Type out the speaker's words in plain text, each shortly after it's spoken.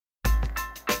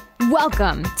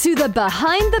Welcome to the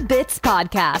Behind the Bits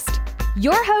podcast.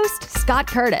 Your host, Scott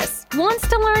Curtis, wants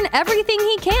to learn everything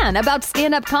he can about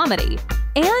stand-up comedy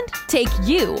and take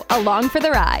you along for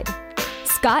the ride.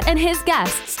 Scott and his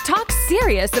guests talk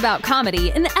serious about comedy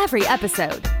in every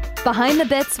episode. Behind the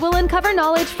Bits will uncover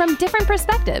knowledge from different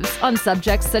perspectives on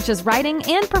subjects such as writing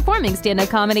and performing stand-up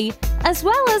comedy, as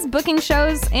well as booking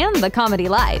shows and the comedy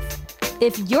life.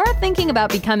 If you're thinking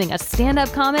about becoming a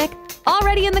stand-up comic,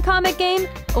 already in the comic game,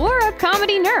 or a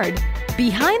comedy nerd,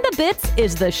 Behind the Bits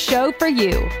is the show for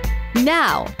you.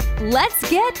 Now, let's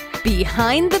get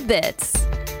Behind the Bits.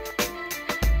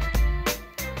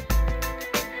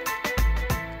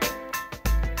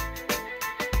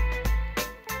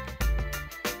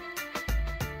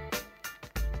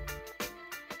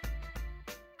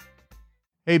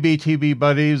 Hey, BTB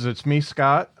buddies, it's me,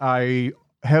 Scott. I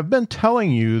have been telling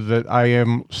you that I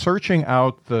am searching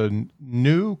out the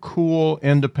new, cool,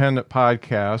 independent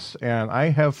podcasts, and I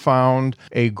have found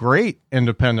a great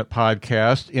independent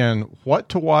podcast in What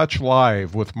to Watch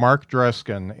Live with Mark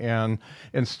Dreskin. And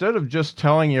instead of just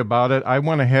telling you about it, I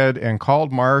went ahead and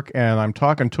called Mark, and I'm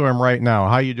talking to him right now.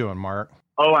 How you doing, Mark?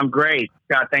 Oh, I'm great.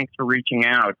 Scott, thanks for reaching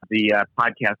out. The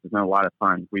podcast has been a lot of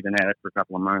fun. We've been at it for a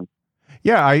couple of months.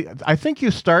 Yeah, I think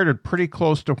you started pretty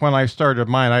close to when I started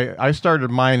mine. I started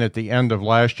mine at the end of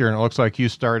last year, and it looks like you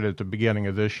started at the beginning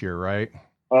of this year, right?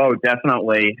 Oh,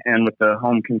 definitely. And with the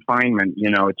home confinement,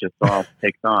 it just all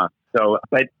takes off. So,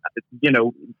 but,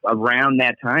 around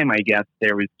that time, I guess,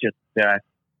 there was just the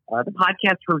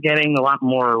podcasts were getting a lot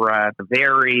more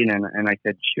varied, and I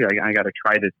said, shoot, I got to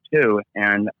try this too.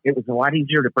 And it was a lot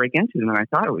easier to break into than I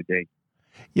thought it would be.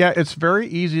 Yeah, it's very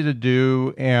easy to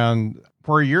do, and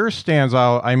where yours stands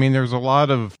out, I mean, there's a lot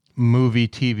of movie,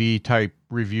 TV type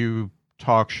review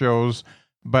talk shows,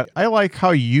 but I like how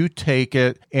you take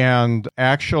it and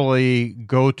actually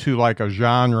go to like a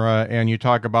genre, and you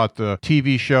talk about the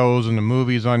TV shows and the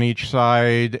movies on each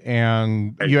side,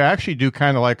 and you actually do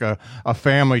kind of like a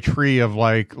family tree of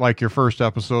like your first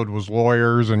episode was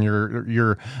lawyers, and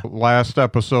your last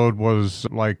episode was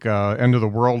like end of the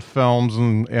world films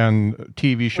and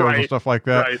TV shows and stuff like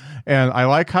that. Right. And I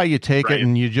like how you take it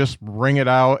and you just bring it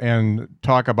out and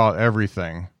talk about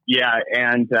everything. Yeah,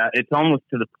 and it's almost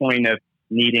to the point of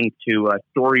needing to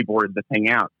storyboard the thing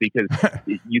out, because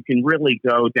you can really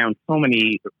go down so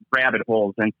many rabbit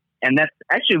holes. And that's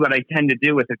actually what I tend to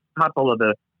do with a couple of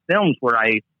the films, where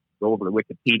I go over to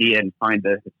Wikipedia and find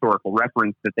the historical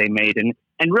reference that they made. And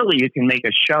really you can make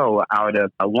a show out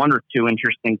of one or two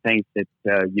interesting things that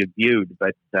you viewed.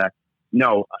 But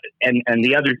no, and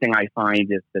the other thing I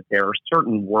find is that there are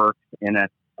certain works in a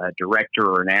director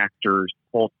or an actor's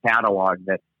whole catalog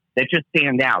that just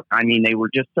stand out. I mean, they were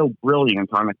just so brilliant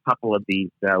on a couple of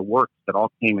these works that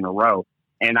all came in a row.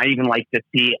 And I even like to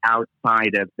see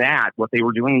outside of that what they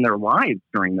were doing in their lives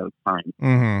during those times.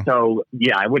 Mm-hmm. So,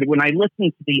 yeah, when I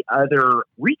listen to the other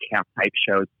recap type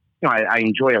shows, I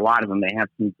enjoy a lot of them. They have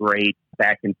some great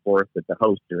back and forth with the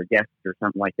host or a guest or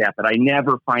something like that. But I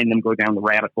never find them go down the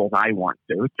rabbit holes I want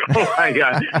to. So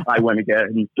I went again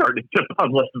and started to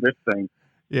publish this thing.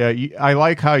 Yeah, I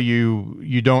like how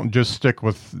you don't just stick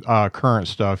with current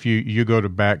stuff. You go to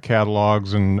back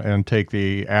catalogs and take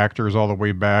the actors all the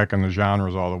way back and the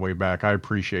genres all the way back. I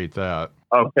appreciate that.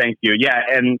 Oh, thank you. Yeah,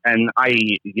 and I,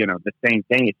 the same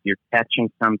thing. If you're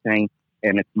catching something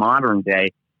and it's modern day,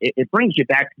 it brings you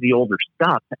back to the older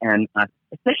stuff. And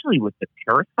especially with the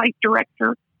Parasite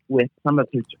director, with some of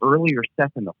his earlier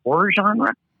stuff in the horror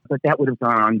genre, but that would have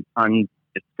gone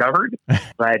undiscovered.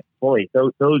 But boy,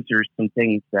 those are some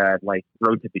things like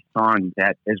Road to Busan,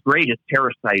 that as great as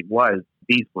Parasite was,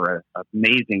 these were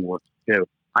amazing works too.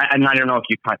 I don't know if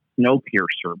you caught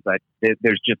Snowpiercer, but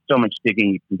there's just so much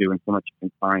digging you can do and so much you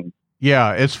can find.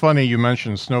 Yeah, it's funny you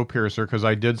mentioned Snowpiercer, because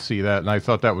I did see that and I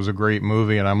thought that was a great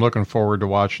movie, and I'm looking forward to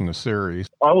watching the series.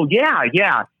 Oh yeah.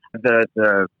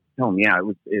 The film,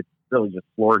 it really just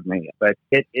floored me. But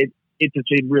it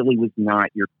really was not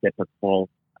your typical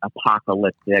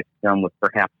apocalyptic film with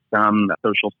perhaps some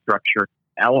social structure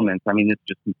elements. I mean, it's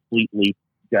just completely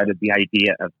gutted the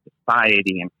idea of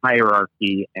society and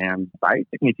hierarchy, and it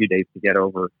took me 2 days to get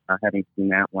over having seen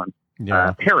that one.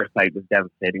 Yeah. Parasite was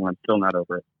devastating. I'm still not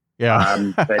over it.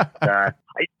 Yeah. But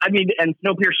I mean, and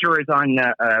Snowpiercer is on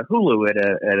Hulu at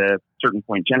a certain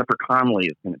point. Jennifer Connelly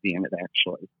is going to be in it,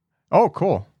 actually. Oh,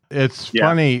 cool. It's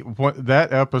funny,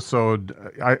 that episode,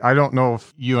 I don't know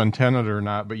if you intended it or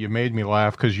not, but you made me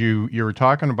laugh because you were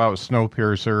talking about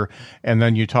Snowpiercer, and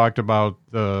then you talked about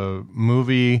the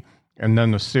movie and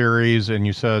then the series, and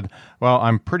you said, well,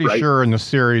 I'm pretty sure in the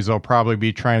series they'll probably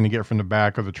be trying to get from the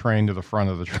back of the train to the front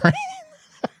of the train.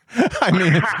 I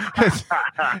mean,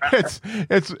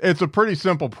 it's a pretty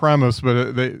simple premise,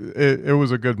 but it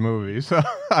was a good movie. So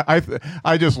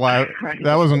I just laughed.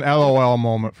 That was an LOL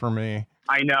moment for me.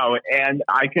 I know, and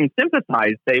I can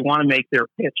sympathize. They want to make their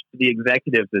pitch to the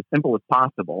executives as simple as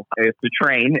possible. It's a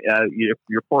train.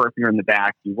 You're poor if you're in the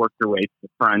back. You work your way to the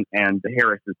front, and the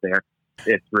Harris is there.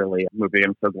 It's really a movie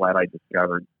I'm so glad I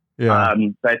discovered. Yeah.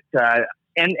 And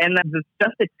the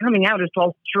stuff that's coming out is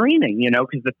all streaming,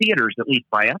 because the theaters, at least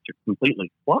by us, are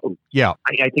completely closed. Yeah.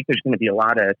 I think there's going to be a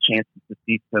lot of chances to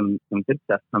see some good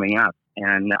stuff coming up.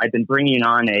 And I've been bringing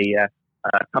on a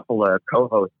couple of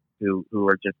co-hosts who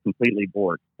are just completely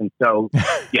bored. And so,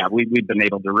 yeah, we've been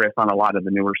able to riff on a lot of the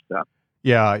newer stuff.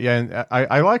 Yeah, and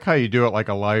I like how you do it like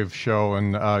a live show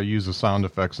and use the sound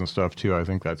effects and stuff too. I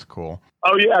think that's cool.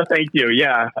 Oh, yeah, thank you.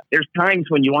 Yeah. There's times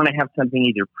when you want to have something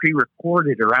either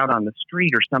pre-recorded or out on the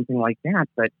street or something like that.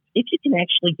 But if you can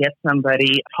actually get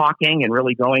somebody talking and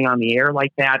really going on the air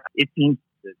like that, it seems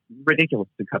ridiculous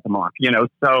to cut them off,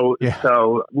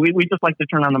 So we just like to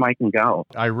turn on the mic and go.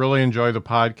 I really enjoy the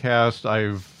podcast.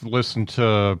 I've listened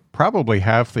to probably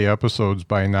half the episodes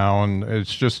by now, and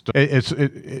it's just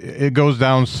it goes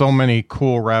down so many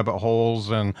cool rabbit holes.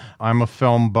 And I'm a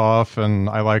film buff, and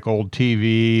I like old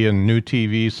TV and new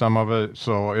TV, some of it.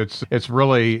 So it's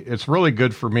really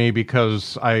good for me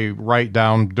because I write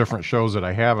down different shows that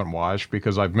I haven't watched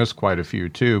because I've missed quite a few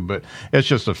too. But it's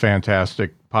just a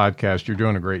fantastic podcast. You're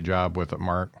doing a great job with it,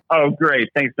 Mark. Oh, great.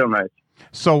 Thanks so much.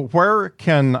 So where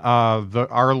can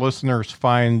our listeners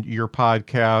find your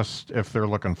podcast if they're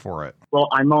looking for it? Well,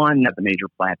 I'm on the major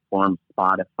platforms,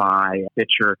 Spotify,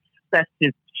 Stitcher. Best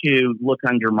is to look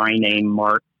under my name,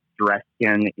 Mark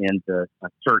Dreskin, in the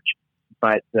search.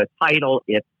 But the title,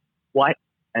 it's What,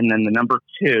 and then the number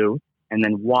 2, and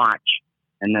then Watch,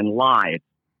 and then Live.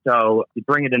 So you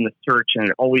bring it in the search, and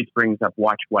it always brings up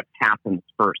Watch What Happens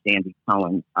First, Andy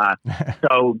Cohen.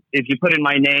 So if you put in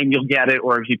my name, you'll get it,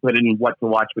 or if you put in What to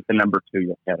Watch with the number 2,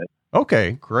 you'll get it.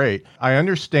 Okay, great. I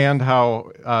understand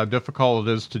how difficult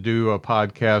it is to do a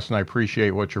podcast, and I appreciate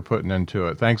what you're putting into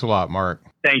it. Thanks a lot, Mark.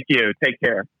 Thank you. Take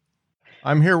care.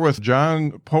 I'm here with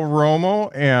John Poromo,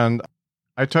 and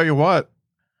I tell you what,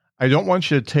 I don't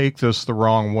want you to take this the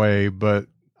wrong way, but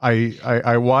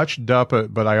I watched Dup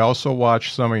It, but I also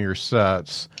watched some of your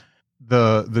sets.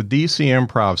 The DC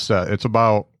Improv set, it's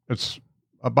about an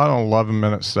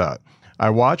 11-minute set. I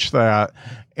watched that,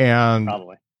 and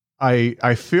probably.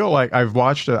 I feel like I've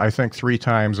watched it, I think 3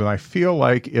 times, and I feel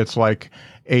like it's like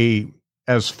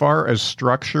as far as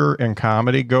structure and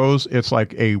comedy goes, it's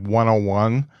like a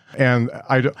 101. And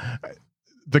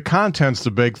the content's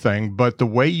the big thing, but the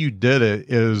way you did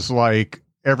it is like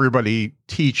everybody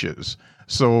teaches.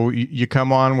 So you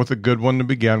come on with a good one to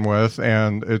begin with,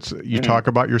 and you talk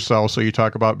about yourself. So you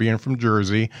talk about being from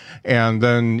Jersey, and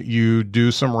then you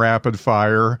do some rapid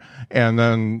fire, and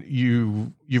then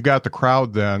you've got the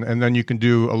crowd then, and then you can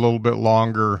do a little bit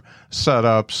longer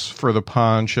setups for the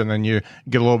punch, and then you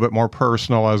get a little bit more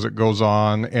personal as it goes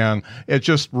on, and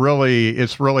it's really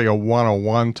a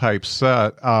 101 type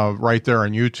set right there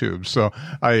on YouTube. So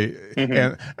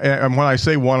and when I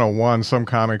say 101, some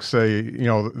comics say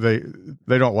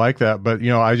they don't like that, but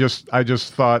I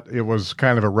just thought it was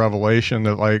kind of a revelation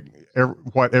that like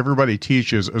what everybody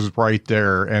teaches is right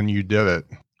there, and you did it.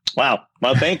 Wow.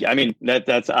 Well, thank you. I mean,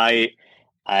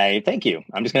 I thank you.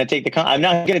 I'm just going to take I'm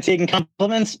not going to take in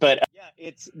compliments, but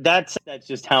yeah, that's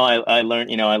just how I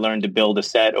learned. I learned to build a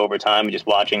set over time and just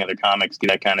watching other comics do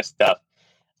that kind of stuff.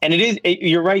 And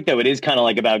you're right, though. It is kind of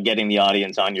like about getting the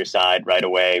audience on your side right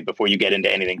away before you get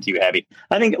into anything too heavy.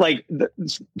 I think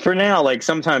for now, like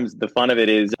sometimes the fun of it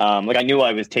is like I knew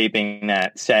I was taping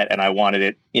that set and I wanted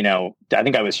it, I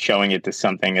think I was showing it to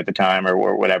something at the time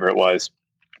or whatever it was.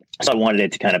 So I wanted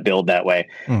it to kind of build that way.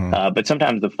 Mm-hmm. But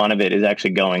sometimes the fun of it is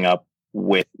actually going up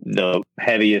with the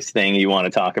heaviest thing you want to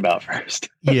talk about first.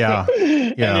 Yeah.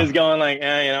 And just going like,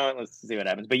 let's see what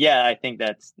happens. But yeah, I think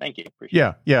thank you. Appreciate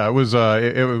it. Yeah. It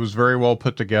was very well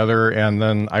put together. And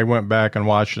then I went back and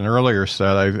watched an earlier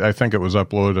set. I think it was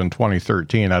uploaded in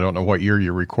 2013. I don't know what year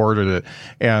you recorded it.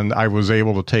 And I was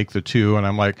able to take the 2 and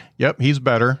I'm like, yep, he's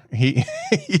better. He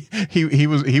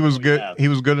was good. Yeah. He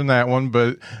was good in that one,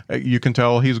 but you can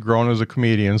tell he's grown as a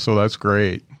comedian. So that's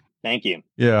great. Thank you.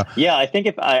 Yeah. Yeah. I think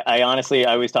if I honestly,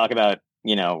 I always talk about,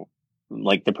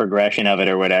 like the progression of it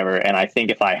or whatever. And I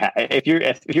think if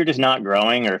you're just not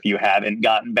growing or if you haven't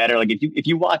gotten better, like if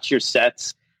you watch your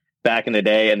sets back in the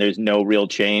day and there's no real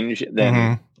change,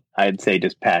 then I'd say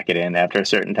just pack it in after a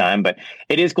certain time. But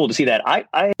it is cool to see that.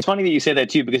 It's funny that you say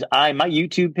that too, because my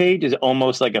YouTube page is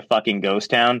almost like a fucking ghost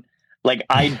town. Like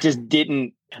I just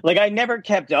didn't like I never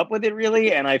kept up with it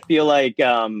really, and I feel like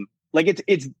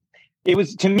it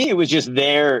was to me it was just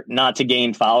there not to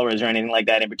gain followers or anything like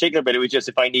that in particular, but it was just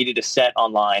if I needed a set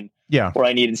online, or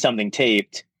I needed something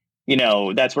taped,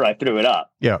 that's where I threw it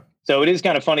up. Yeah. So it is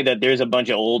kind of funny that there's a bunch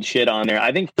of old shit on there.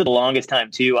 I think for the longest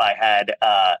time too, I had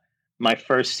my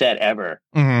first set ever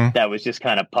that was just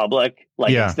kind of public,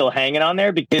 it's still hanging on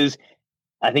there because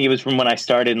I think it was from when I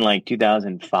started in like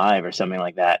 2005 or something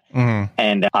like that.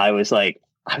 And I was like,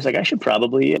 I should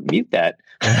probably mute that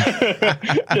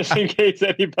just in case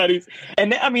anybody's.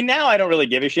 And I mean, now I don't really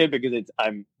give a shit because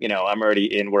I'm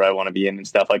already in where I want to be in and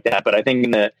stuff like that. But I think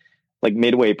in the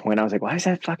midway point, I was like, why is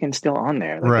that fucking still on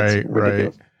there?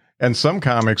 Right. And some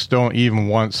comics don't even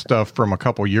want stuff from a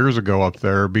couple years ago up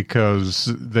there because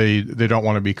they don't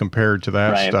want to be compared to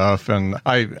that stuff. And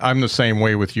I'm the same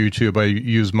way with YouTube. I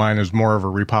use mine as more of a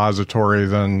repository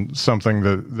than something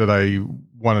that I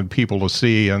wanted people to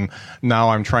see. And now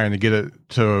I'm trying to get it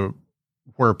to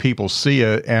where people see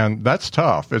it. And that's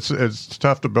tough. It's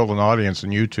tough to build an audience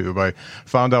in YouTube. I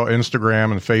found out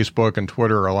Instagram and Facebook and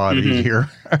Twitter are a lot easier.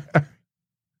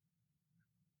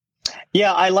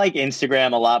 Yeah, I like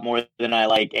Instagram a lot more than I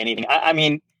like anything. I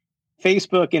mean,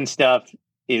 Facebook and stuff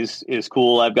is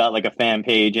cool. I've got like a fan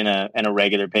page and a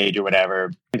regular page or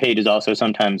whatever. The page is also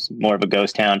sometimes more of a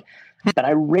ghost town, but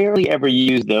I rarely ever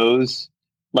use those.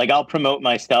 Like I'll promote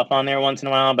my stuff on there once in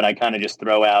a while, but I kind of just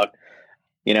throw out,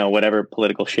 whatever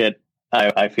political shit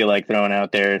I feel like throwing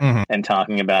out there and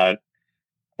talking about,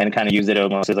 and kind of use it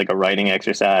almost as like a writing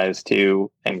exercise too,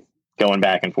 and going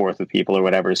back and forth with people or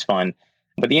whatever is fun.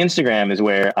 But the Instagram is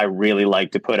where I really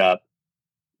like to put up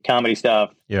comedy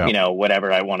stuff,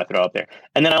 whatever I want to throw up there.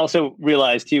 And then I also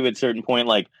realized too, at a certain point,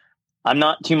 like I'm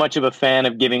not too much of a fan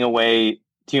of giving away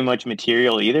too much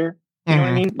material either. You know what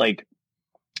I mean? Like,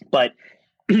 but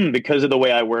because of the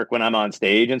way I work when I'm on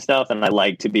stage and stuff, and I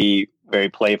like to be very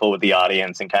playful with the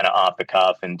audience and kind of off the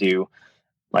cuff and do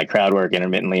my crowd work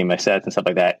intermittently in my sets and stuff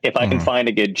like that. If I can find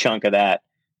a good chunk of that,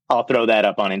 I'll throw that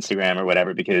up on Instagram or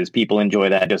whatever, because people enjoy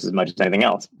that just as much as anything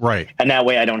else. Right. And that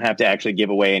way I don't have to actually give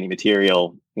away any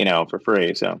material, for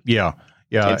free. So yeah.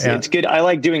 It's good. I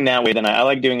like doing that way. I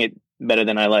like doing it better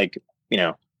than I like,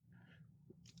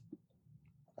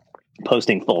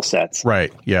 posting full sets.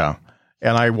 Right. Yeah.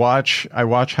 And I watch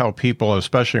how people,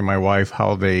 especially my wife,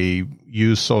 how they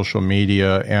use social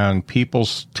media, and people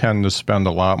tend to spend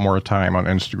a lot more time on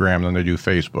Instagram than they do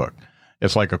Facebook.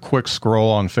 It's like a quick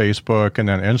scroll on Facebook, and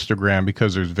then Instagram,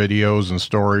 because there's videos and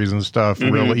stories and stuff,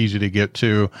 real easy to get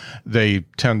to. They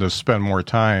tend to spend more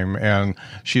time. And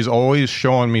she's always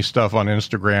showing me stuff on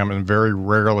Instagram and very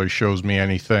rarely shows me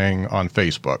anything on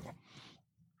Facebook.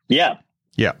 Yeah.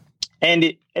 Yeah.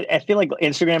 And I feel like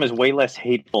Instagram is way less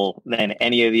hateful than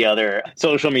any of the other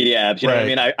social media apps. You know what I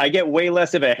mean? I get way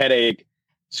less of a headache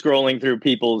scrolling through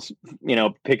people's,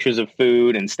 pictures of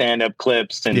food and stand-up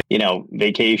clips and,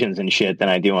 vacations and shit than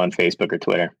I do on Facebook or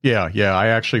Twitter. Yeah. I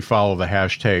actually follow the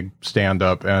hashtag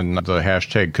stand-up and the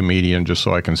hashtag comedian just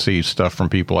so I can see stuff from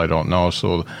people I don't know.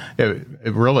 So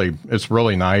it's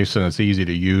really nice, and it's easy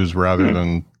to use rather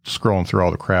than scrolling through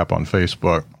all the crap on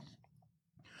Facebook.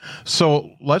 So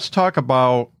let's talk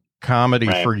about comedy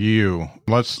for you.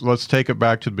 Let's take it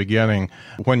back to the beginning.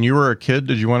 When you were a kid,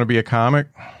 did you want to be a comic?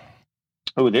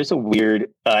 Oh, there's a weird.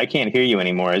 I can't hear you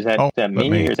anymore. Is that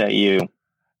me or is that you?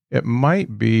 It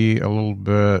might be a little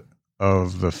bit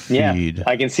of the feed. Yeah,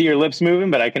 I can see your lips moving,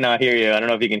 but I cannot hear you. I don't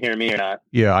know if you can hear me or not.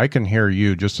 Yeah, I can hear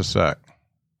you. Just a sec.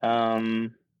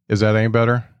 Is that any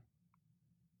better?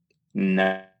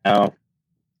 No. How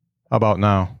about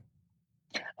now?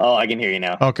 Oh, I can hear you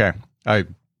now. Okay. I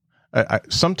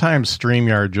sometimes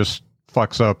StreamYard just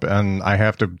fucks up, and I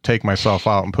have to take myself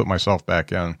out and put myself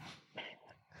back in.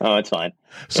 Oh, it's fine.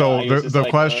 So the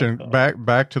question,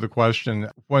 back to the question,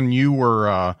 when you were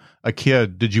a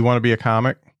kid, did you want to be a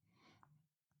comic?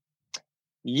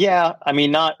 Yeah. I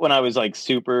mean, not when I was like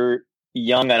super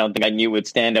young. I don't think I knew what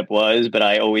stand-up was, but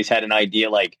I always had an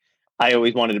idea. Like I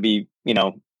always wanted to be,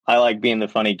 I like being the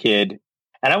funny kid.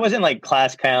 And I wasn't like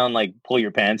class clown, like pull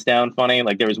your pants down funny.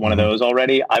 Like there was one of those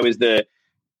already. I was the,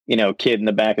 kid in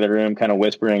the back of the room kind of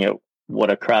whispering at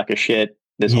what a crock of shit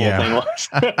this whole thing was.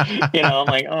 I'm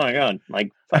like, oh my God,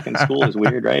 like fucking school is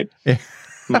weird, right? Yeah.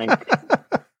 I'm like,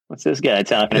 what's this guy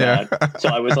talking about? So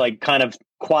I was like kind of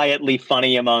quietly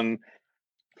funny among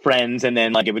friends. And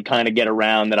then like it would kind of get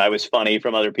around that I was funny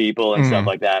from other people and stuff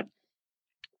like that.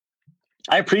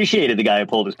 I appreciated the guy who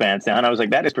pulled his pants down. I was like,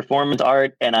 that is performance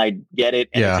art and I get it.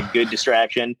 And it's a good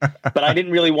distraction, but I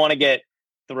didn't really want to get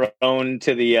thrown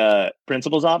to the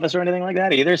principal's office or anything like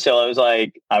that either. So I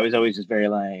was always just very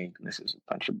like, this is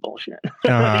a bunch of bullshit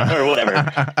or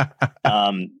whatever.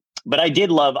 But I did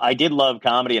love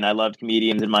comedy, and I loved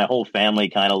comedians, and my whole family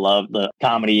kind of loved the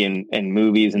comedy and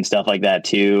movies and stuff like that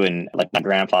too. And like my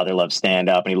grandfather loved stand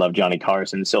up, and he loved Johnny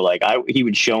Carson. So like he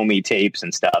would show me tapes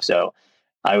and stuff. So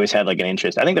I always had like an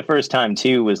interest. I think the first time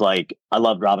too was like, I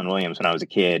loved Robin Williams when I was a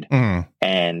kid,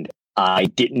 and I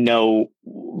didn't know,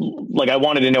 like I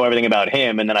wanted to know everything about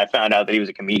him. And then I found out that he was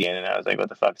a comedian, and I was like, what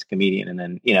the fuck's a comedian? And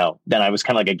then, then I was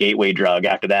kind of like a gateway drug.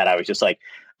 After that, I was just like,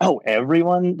 oh,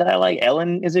 everyone that I like,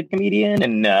 Ellen is a comedian.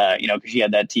 And, because she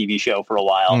had that TV show for a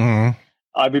while.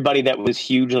 Everybody that was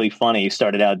hugely funny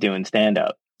started out doing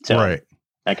stand-up. So right.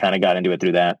 I kind of got into it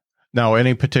through that. Now,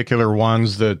 any particular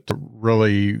ones that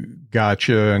really got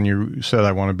you and you said,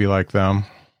 I want to be like them?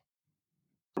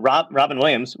 Robin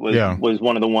Williams was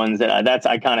one of the ones that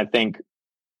I kind of think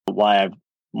why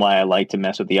I like to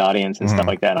mess with the audience and stuff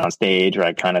like that on stage, or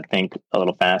I kind of think a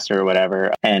little faster or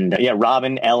whatever. And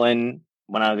Robin, Ellen,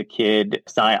 when I was a kid,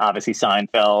 obviously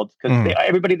Seinfeld, because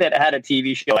everybody that had a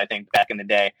TV show, I think back in the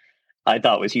day, I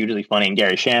thought was hugely funny. And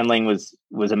Gary Shandling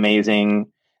was amazing.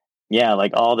 Yeah,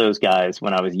 like all those guys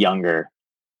when I was younger,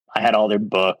 I had all their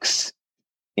books.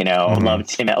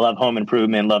 Love Home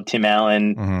Improvement, love Tim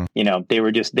Allen. They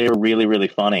were really, really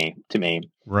funny to me.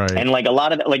 Right. And like a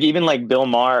lot of even like Bill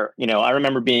Maher, I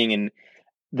remember being in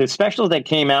the specials that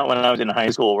came out when I was in high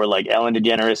school were like Ellen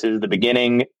DeGeneres' The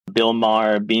Beginning, Bill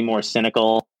Maher, Be More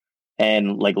Cynical,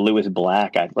 and like Lewis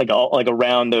Black. Like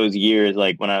around those years,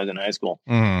 like when I was in high school,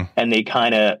 and they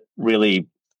kind of really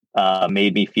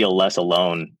made me feel less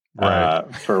alone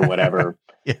for whatever.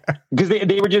 Because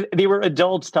they were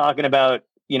adults talking about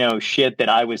shit that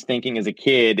I was thinking as a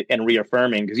kid and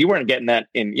reaffirming, because you weren't getting that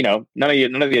in none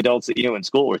of the adults that you knew in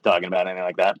school were talking about anything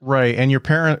like that. Right. And your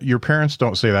parents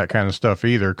don't say that kind of stuff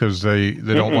either, because they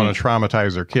don't want to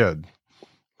traumatize their kid.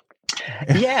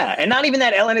 Yeah, and not even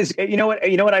that. Ellen is you know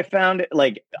what I found,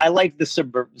 like I like the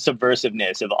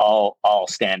subversiveness of all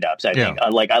stand-ups. I think I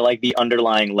like the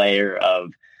underlying layer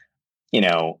of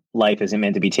life isn't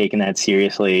meant to be taken that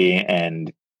seriously,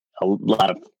 and a lot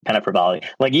of kind of frivolity.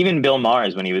 Like even Bill Maher,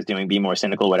 when he was doing Be More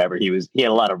Cynical, whatever, he had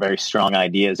a lot of very strong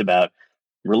ideas about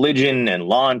religion and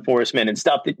law enforcement and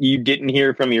stuff that you didn't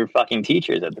hear from your fucking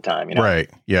teachers at the time.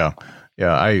 Right. Yeah.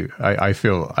 Yeah. I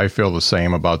feel the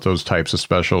same about those types of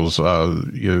specials.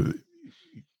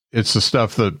 It's the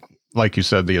stuff that, like you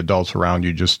said, the adults around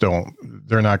you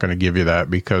they're not going to give you that,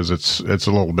 because it's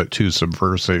a little bit too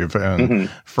subversive and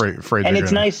afraid. And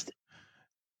it's nice.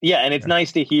 Yeah. And it's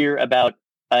nice to hear about,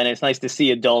 and it's nice to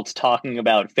see adults talking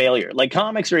about failure. Like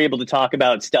comics are able to talk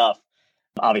about stuff.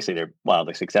 Obviously they're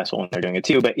wildly successful when they're doing it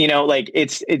too, but like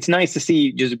it's nice to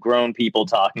see just grown people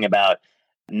talking about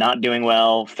not doing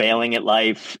well, failing at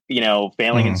life,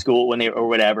 failing in school when or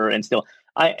whatever. And still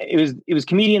it was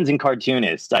comedians and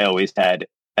cartoonists I always had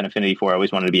an affinity for. I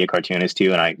always wanted to be a cartoonist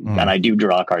too. And I do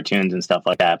draw cartoons and stuff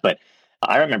like that. But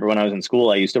I remember when I was in school,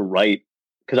 I used to write,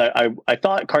 because I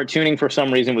thought cartooning for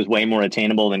some reason was way more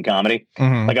attainable than comedy.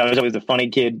 Like I was always a funny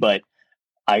kid, but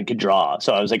I could draw.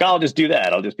 So I was like, I'll just do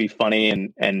that. I'll just be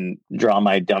funny and draw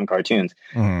my dumb cartoons.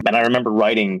 And I remember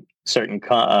writing certain,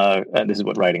 this is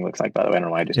what writing looks like, by the way. I don't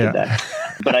know why I just did that.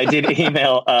 But I did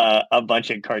email a bunch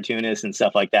of cartoonists and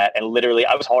stuff like that. And literally,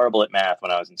 I was horrible at math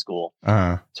when I was in school.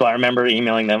 So I remember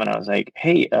emailing them and I was like,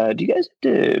 hey, do you guys have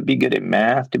to be good at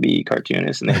math to be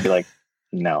cartoonists? And they'd be like,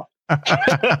 no. They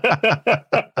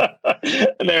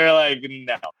were like,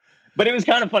 no. But it was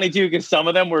kind of funny too, because some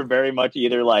of them were very much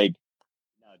either like,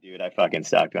 no, dude, I fucking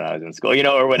sucked when I was in school,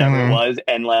 or whatever it was.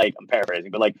 And like, I'm paraphrasing,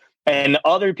 but like, and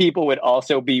other people would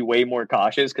also be way more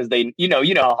cautious because they,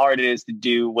 how hard it is to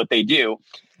do what they do.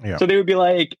 Yeah. So they would be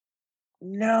like,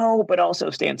 no, but also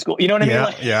stay in school. You know what I mean?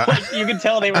 Like, like you could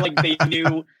tell they were like, they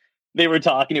knew they were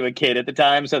talking to a kid at the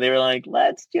time. So they were like,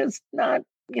 let's just not,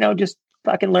 just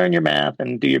fucking learn your math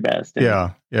and do your best. And,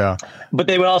 yeah. But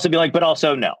they would also be like, but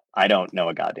also, no, I don't know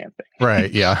a goddamn thing.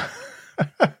 Right. Yeah.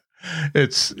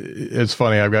 It's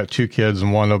funny. I've got two kids,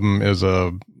 and one of them is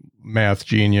a math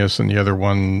genius, and the other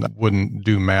one wouldn't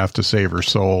do math to save her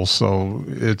soul. So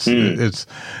it's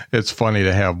funny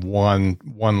to have one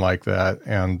like that,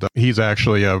 and he's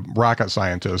actually a rocket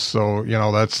scientist. So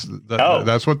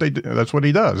that's what they do. That's what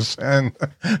he does. And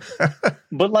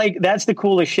but like that's the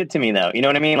coolest shit to me, though. You know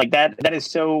what I mean? Like that is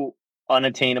so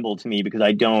unattainable to me, because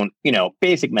I don't,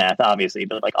 basic math, obviously,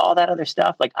 but like all that other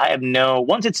stuff, like I have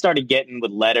once it started getting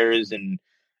with letters and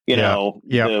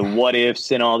the what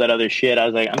ifs and all that other shit, I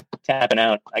was like, I'm tapping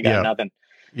out. I got nothing.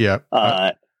 Yeah.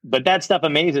 but that stuff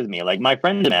amazes me. Like my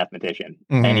friend's a mathematician,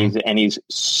 Mm-hmm. and he's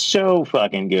so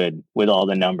fucking good with all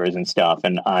the numbers and stuff.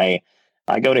 And I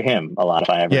go to him a lot if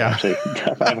I ever actually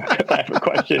if I have a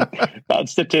question about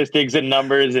statistics and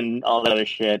numbers and all that other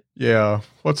shit. Yeah.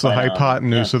 What's the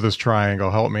hypotenuse of this triangle?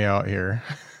 Help me out here.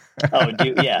 Oh,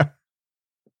 dude, yeah.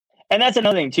 And that's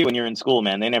another thing too. When you're in school,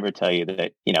 man, they never tell you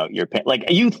that, you know,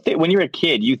 when you're a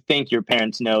kid, you think your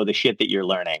parents know the shit that you're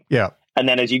learning. Yeah. And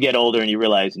then as you get older and you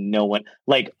realize no one,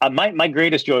 like my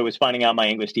greatest joy was finding out my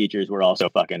English teachers were also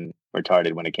fucking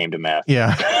retarded when it came to math.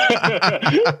 Yeah.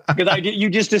 Because you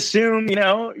just assume,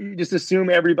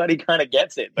 everybody kind of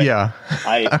gets it. But yeah.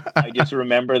 I just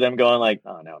remember them going like,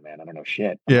 oh no, man, I don't know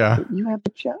shit. Yeah. Like, you have the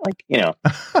chat, like, you know.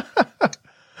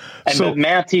 And the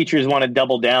math teachers want to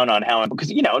double down on how, because,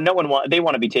 you know, they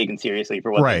want to be taken seriously for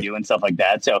what they do and stuff like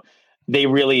that. So they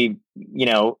really, you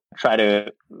know, try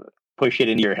to push it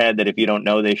into your head that if you don't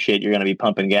know this shit, you're going to be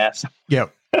pumping gas.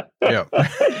 Yep. Yep.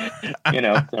 You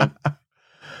know.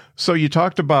 So you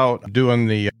talked about doing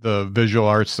the visual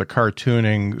arts, the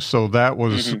cartooning. So that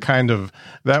was kind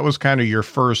of your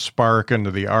first spark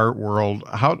into the art world.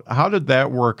 How did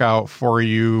that work out for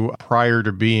you prior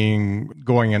to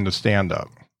going into stand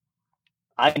up?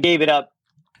 I gave it up.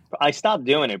 I stopped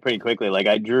doing it pretty quickly. Like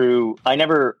I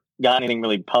never got anything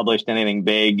really published, anything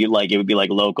big. Like it would be like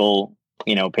local,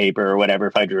 you know, paper or whatever.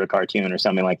 If I drew a cartoon or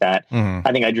something like that,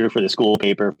 I think I drew for the school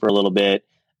paper for a little bit,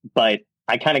 but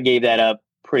I kind of gave that up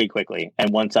pretty quickly.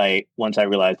 And once I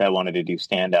realized I wanted to do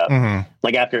stand up,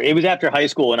 like after high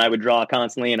school, and I would draw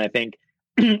constantly. And I think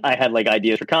I had like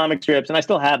ideas for comic strips, and I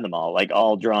still have them all, like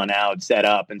all drawn out, set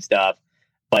up and stuff.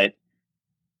 But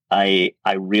I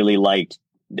really liked,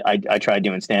 I tried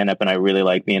doing stand up, and I really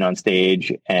liked being on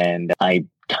stage. And I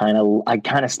kind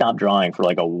of stopped drawing for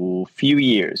like a few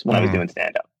years when I was doing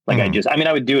stand up. Like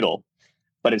I would doodle,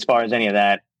 but as far as any of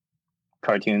that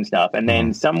cartoon stuff, and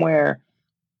then somewhere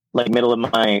like middle of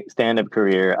my stand up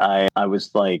career, I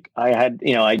was like, I had,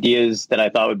 you know, ideas that I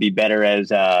thought would be better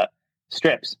as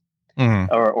strips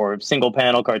or single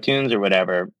panel cartoons or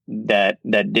whatever that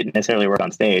didn't necessarily work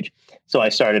on stage. So I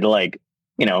started to, like,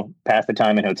 you know, pass the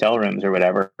time in hotel rooms or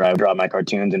whatever. I would draw my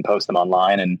cartoons and post them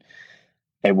online, and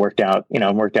it worked out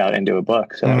into a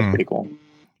book. So that was pretty cool.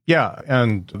 Yeah.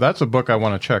 And that's a book I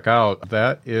want to check out.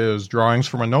 That is Drawings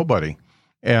from a Nobody.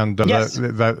 And yes.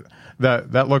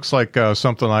 that looks like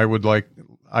something I would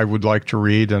like to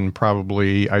read and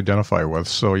probably identify with.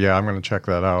 So yeah, I'm going to check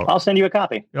that out. I'll send you a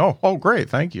copy. Oh, great.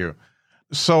 Thank you.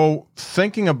 So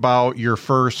thinking about your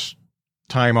first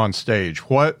time on stage,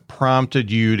 what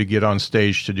prompted you to get on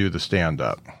stage to do the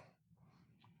stand-up?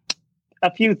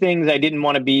 A few things. I didn't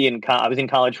want to be I was in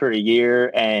college for a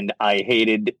year, and I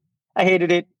hated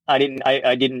it. I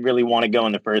didn't really want to go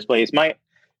in the first place.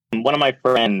 One of my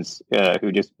friends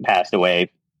who just passed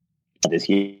away this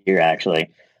year,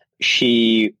 actually,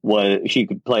 she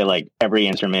could play like every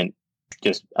instrument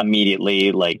just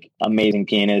immediately, like amazing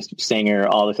pianist, singer,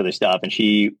 all this other stuff. And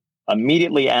she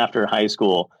immediately after high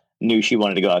school knew she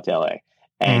wanted to go out to LA,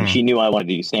 and she knew I wanted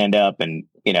to do stand up, and,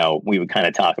 you know, we would kind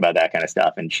of talk about that kind of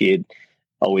stuff. And she had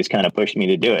always kind of pushed me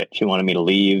to do it. She wanted me to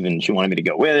leave, and she wanted me to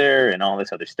go with her and all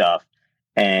this other stuff.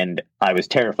 And I was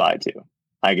terrified to.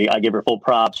 I give her full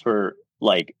props for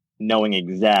like knowing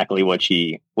exactly what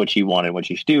she wanted, what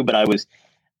she should do. But I was,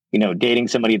 you know, dating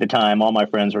somebody at the time. All my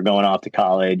friends were going off to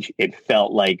college. It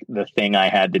felt like the thing I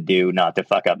had to do not to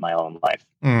fuck up my own life.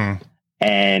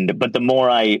 But the more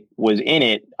I was in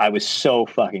it, I was so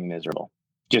fucking miserable,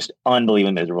 just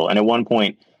unbelievably miserable. And at one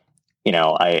point, you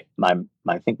know, I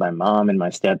think my mom and my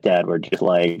stepdad were just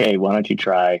like, hey, why don't you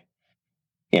try,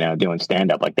 you know, doing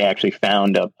stand up? Like they actually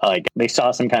found they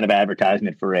saw some kind of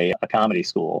advertisement for a comedy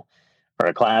school or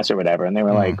a class or whatever. And they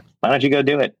were like, why don't you go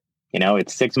do it? You know,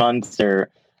 it's 6 months or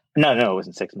no, it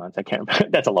wasn't 6 months. I can't remember.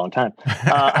 That's a long time.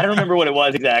 I don't remember what it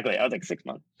was exactly. I was like 6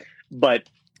 months, but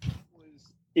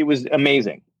it was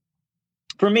amazing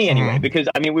for me anyway, because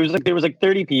I mean, there was like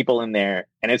 30 people in there.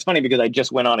 And it's funny because I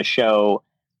just went on a show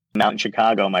out in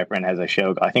Chicago. My friend has a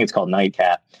show. I think it's called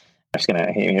Nightcap. I'm just going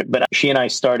to hate it. But she and I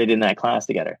started in that class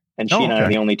together, and she and I are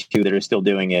the only two that are still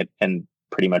doing it and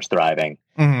pretty much thriving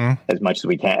as much as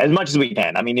we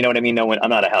can. I mean, you know what I mean? I'm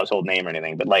not a household name or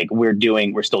anything, but like we're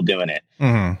still doing it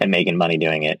and making money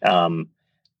doing it.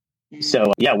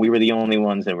 So yeah, we were the only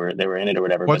ones that were in it or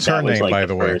whatever. What's her name, by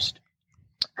the way?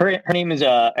 Her name is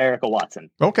Erica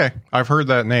Watson. Okay, I've heard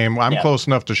that name. I'm close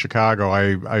enough to Chicago.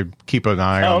 I keep an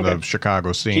eye on the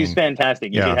Chicago scene. She's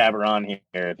fantastic. You should have her on here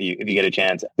if you get a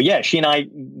chance. But yeah, she and I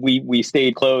we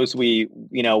stayed close. We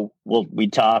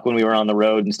talk when we were on the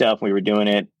road and stuff. We were doing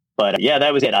it. But yeah,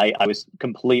 that was it. I was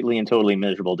completely and totally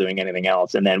miserable doing anything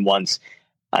else. And then once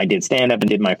I did stand up and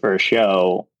did my first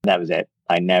show. That was it.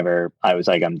 I was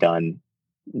like, I'm done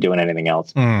doing anything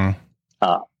else.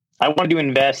 I wanted to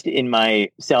invest in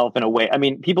myself in a way. I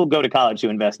mean, people go to college to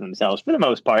invest in themselves for the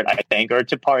most part, I think, or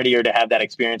to party or to have that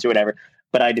experience or whatever.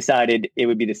 But I decided it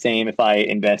would be the same if I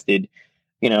invested,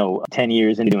 10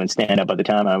 years into doing stand up. By the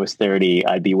time I was 30,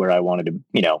 I'd be where I wanted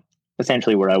to,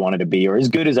 essentially where I wanted to be, or as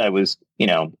good as I was,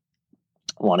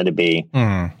 wanted to be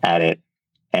at it.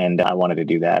 And I wanted to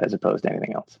do that as opposed to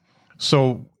anything else.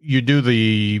 So you do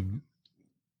the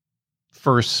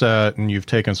first set and you've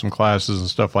taken some classes and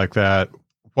stuff like that.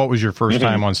 What was your first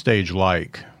time on stage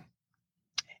like?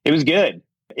 It was good.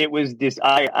 It was this,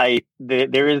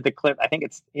 there is the clip. I think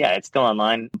it's still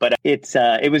online, but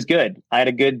it was good. I had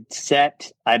a good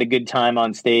set. I had a good time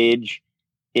on stage.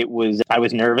 I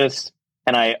was nervous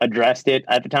and I addressed it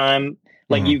at the time.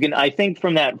 Like I think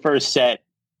from that first set,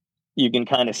 you can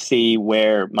kind of see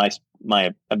where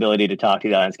my ability to talk to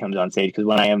the audience comes on stage. Cause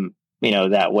when I am,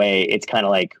 that way, it's kind of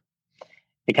like,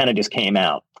 it kind of just came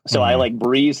out. So I like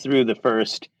breezed through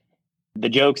the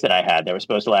jokes that I had that were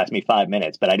supposed to last me 5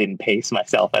 minutes, but I didn't pace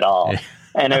myself at all.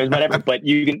 And it was whatever, but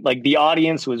you can like, the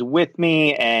audience was with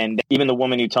me. And even the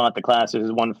woman who taught the class, there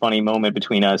was one funny moment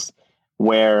between us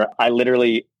where I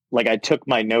literally, like, I took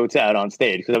my notes out on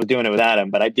stage because I was doing it with Adam,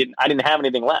 but I didn't have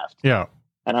anything left. Yeah.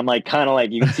 And I'm like, kind of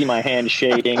like, you can see my hand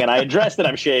shaking and I addressed that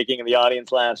I'm shaking and the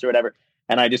audience laughs or whatever.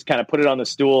 And I just kind of put it on the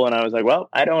stool and I was like, well,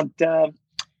 I don't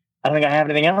think I have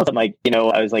anything else. I'm like,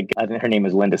 I was like, I think her name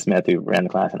was Linda Smith who ran the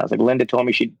class. And I was like, Linda told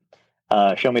me she'd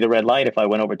show me the red light if I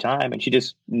went over time. And she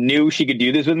just knew she could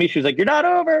do this with me. She was like, you're not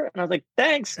over. And I was like,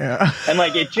 thanks. Yeah. And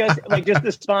like, it just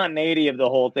the spontaneity of the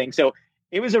whole thing. So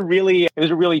it was a really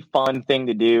fun thing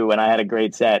to do. And I had a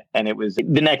great set. And it was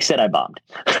the next set I bombed.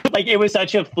 Like, it was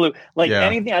such a fluke. Like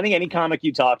anything, I think any comic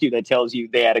you talk to that tells you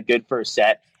they had a good first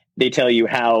set, they tell you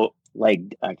how, like,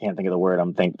 I can't think of the word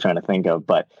I'm trying to think of,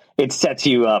 but it sets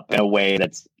you up in a way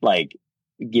that's like,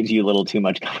 gives you a little too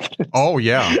much confidence. Oh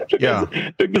yeah. Yeah.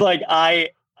 Because like I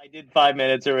did 5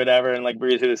 minutes or whatever and like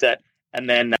breezed through the set. And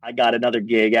then I got another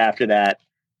gig after that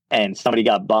and somebody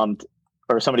got bumped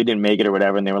or somebody didn't make it or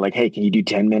whatever. And they were like, hey, can you do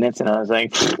 10 minutes? And I was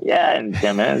like, yeah, and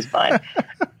 10 minutes, fine.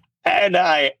 and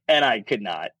I could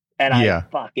not. And I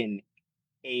fucking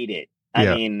ate it.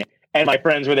 I mean, and my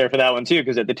friends were there for that one too,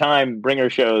 because at the time, bringer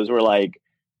shows were like,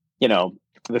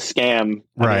 the scam.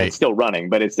 I mean, it's still running,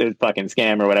 but it's a fucking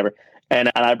scam or whatever. And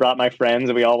I brought my friends,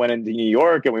 and we all went into New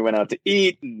York, and we went out to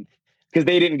eat, because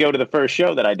they didn't go to the first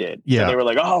show that I did. Yeah, so they were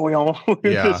like, "Oh,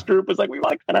 this group was like, we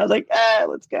like," and I was like,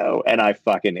 let's go," and I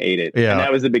fucking ate it. Yeah, and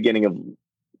that was the beginning of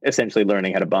essentially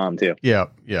learning how to bomb too. Yeah,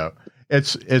 yeah.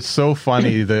 It's so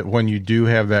funny that when you do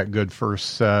have that good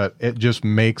first set, it just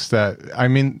makes that. I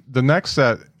mean, the next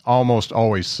set almost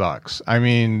always sucks. I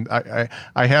mean, I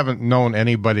haven't known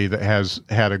anybody that has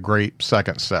had a great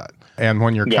second set. And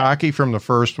when you're cocky from the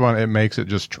first one, it makes it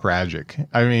just tragic.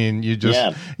 I mean, you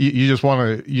just you just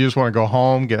want to go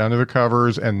home, get under the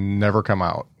covers, and never come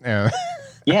out.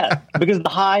 Yeah, because the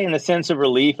high and the sense of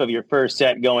relief of your first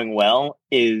set going well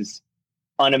is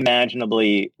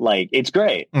unimaginably, like, it's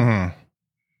great. Mm-hmm.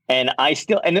 And I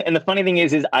still, and the funny thing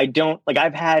is I don't, like,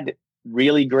 I've had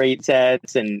really great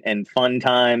sets and fun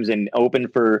times and open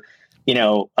for,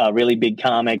 really big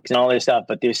comics and all this stuff.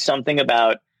 But there's something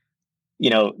about,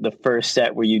 the first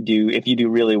set where if you do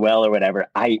really well or whatever,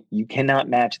 you cannot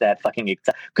match that fucking,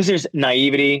 because there's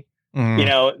naivety,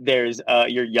 there's,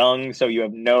 you're young. So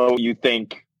you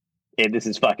think this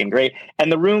is fucking great.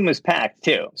 And the room was packed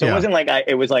too. So it wasn't like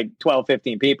it was like 12,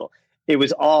 15 people. It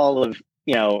was all of,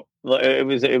 it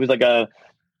was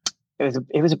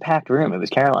a packed room. It was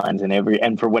Caroline's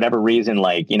and for whatever reason,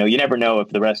 like, you never know if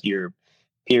the rest of your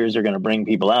peers are going to bring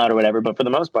people out or whatever. But for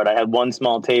the most part, I had one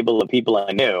small table of people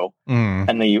I knew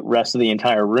and the rest of the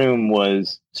entire room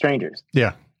was strangers.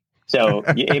 Yeah. So,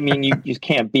 I mean, you just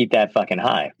can't beat that fucking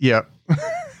high. Yeah.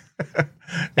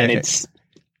 And it's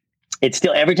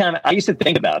still, every time I used to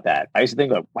think about that, I used to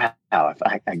think, wow,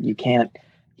 you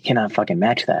cannot fucking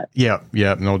match that. Yeah.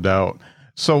 Yeah. No doubt.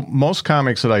 So most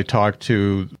comics that I talk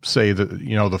to say that,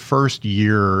 the first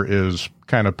year is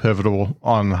kind of pivotal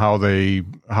on how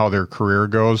their career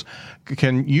goes.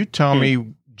 Can you tell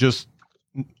me, just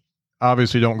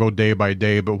obviously don't go day by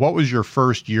day, but what was your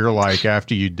first year like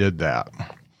after you did that?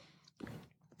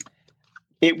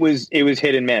 It was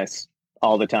hit and miss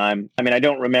all the time. I mean, I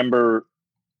don't remember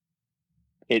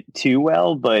it too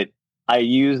well, but I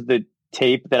used the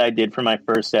tape that I did for my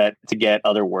first set to get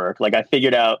other work. Like, I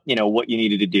figured out, what you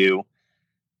needed to do.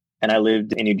 And I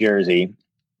lived in New Jersey.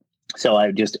 So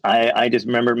I just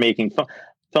remember making fun.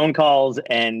 phone calls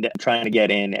and trying to get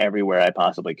in everywhere I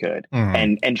possibly could,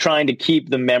 and trying to keep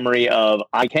the memory of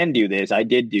I can do this. I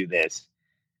did do this.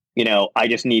 You know, I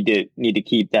just need to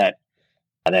keep that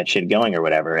shit going or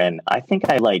whatever. And I think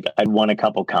I'd won a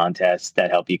couple contests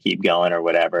that help you keep going or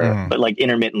whatever, but like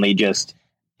intermittently, just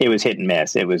it was hit and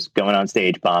miss. It was going on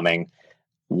stage, bombing,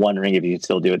 wondering if you could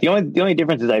still do it. The only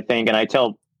difference is, I think, and I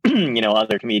tell you know,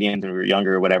 other comedians when we were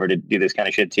younger or whatever to do this kind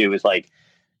of shit too, is like,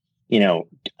 you know,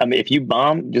 I mean, if you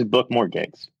bomb, just book more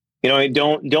gigs. You know,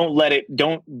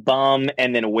 don't bomb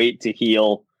and then wait to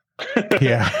heal.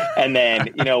 Yeah. And then,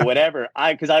 you know, whatever.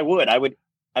 I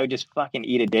would just fucking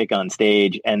eat a dick on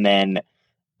stage and then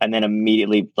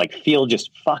immediately like feel just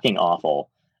fucking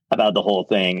awful about the whole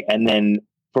thing. And then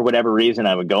for whatever reason,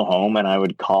 I would go home and I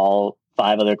would call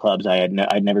 5 other clubs I'd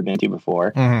never been to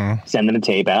before, send them a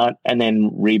tape out, and then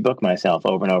rebook myself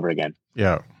over and over again.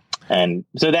 Yeah. And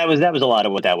so that was a lot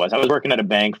of what that was. I was working at a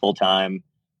bank full time,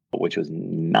 which was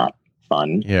not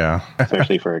fun. Yeah.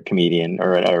 Especially for a comedian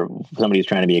or somebody who's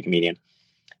trying to be a comedian.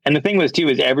 And the thing was too,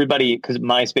 is everybody, because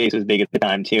MySpace was big at the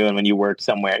time too. And when you worked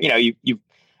somewhere, you know, you in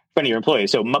front of your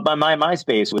employees. So my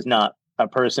MySpace was not a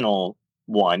personal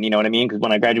one, you know what I mean? Because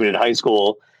when I graduated high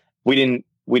school, we didn't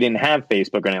have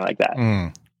Facebook or anything like that.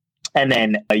 And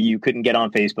then you couldn't get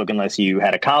on Facebook unless you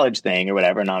had a college thing or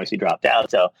whatever, and obviously dropped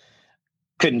out. So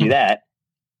couldn't do that.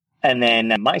 And then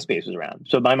MySpace was around.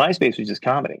 So my MySpace was just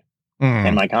comedy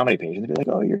and my comedy page. And they'd be like,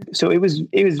 oh, so it was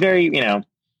very, you know,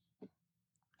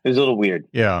 it was a little weird.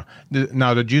 Yeah.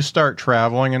 Now, did you start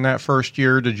traveling in that first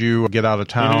year? Did you get out of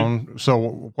town?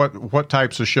 So what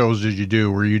types of shows did you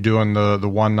do? Were you doing the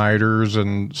one-nighters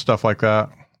and stuff like that?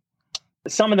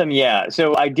 Some of them, yeah.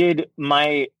 So I did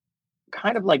my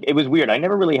kind of like, it was weird. I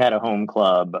never really had a home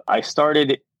club.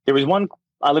 There was one,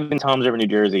 I lived in Toms River, New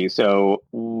Jersey. So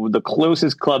the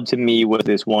closest club to me was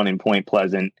this one in Point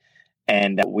Pleasant.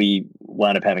 And we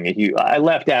wound up having I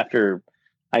left after,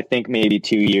 I think maybe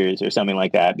 2 years or something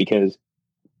like that because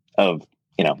of,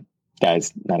 you know,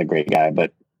 guy's not a great guy,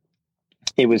 but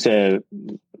it was a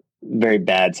very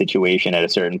bad situation at a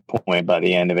certain point by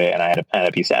the end of it. And I had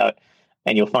to peace out.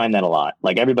 And you'll find that a lot.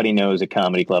 Like everybody knows a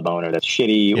comedy club owner that's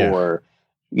shitty or,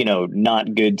 you know,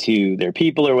 not good to their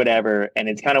people or whatever. And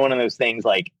it's kind of one of those things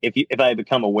like if I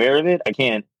become aware of it, I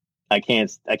can't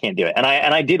do it. And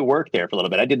I did work there for a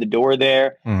little bit. I did the door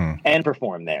there and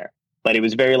perform there. But it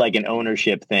was very like an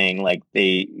ownership thing. Like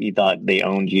you thought they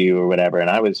owned you or whatever. And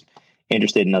I was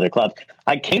interested in other clubs.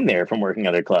 I came there from working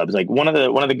other clubs. Like one of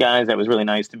the guys that was really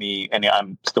nice to me, and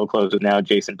I'm still close with now,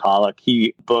 Jason Pollock.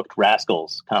 He booked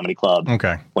Rascals Comedy Club.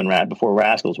 Okay. Before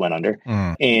Rascals went under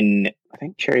in I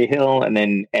think Cherry Hill, and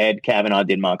then Ed Kavanaugh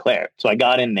did Montclair. So I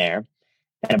got in there,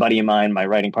 and a buddy of mine, my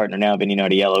writing partner now, Vinny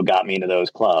Nardiello, got me into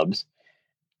those clubs,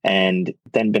 and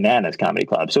then Bananas Comedy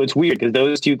Club. So it's weird because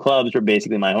those two clubs were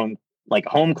basically my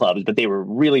home clubs, but they were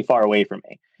really far away from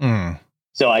me.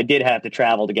 So I did have to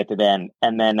travel to get to them.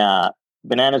 And then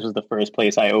Bananas was the first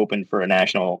place I opened for a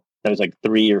national. That was like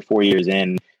 3 or 4 years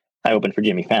in. I opened for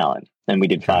Jimmy Fallon, and we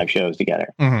did 5 shows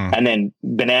together. And then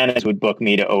Bananas would book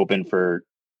me to open for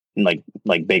like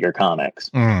bigger comics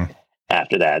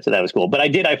after that. So that was cool. But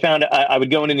I found I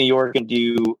would go into New York and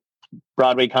do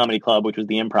Broadway Comedy Club, which was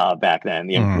the Improv back then.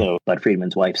 Bud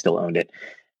Friedman's wife still owned it.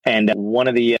 And one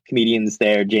of the comedians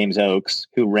there, James Oakes,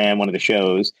 who ran one of the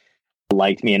shows,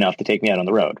 liked me enough to take me out on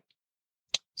the road.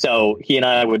 So he and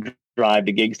I would drive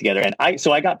to gigs together. And I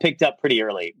got picked up pretty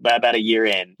early, about a year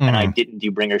in, and I didn't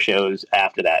do bringer shows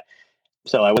after that.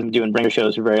 So I wasn't doing bringer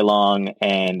shows for very long,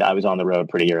 and I was on the road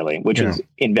pretty early, which was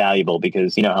invaluable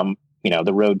because you know how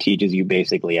the road teaches you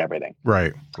basically everything.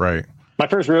 Right. My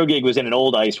first road gig was in an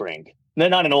old ice rink. No,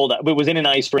 not an old, but it was in an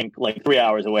ice rink like 3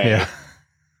 hours away. Yeah.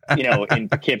 In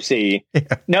Poughkeepsie.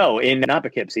 No, not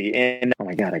Poughkeepsie. Oh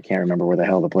my God, I can't remember where the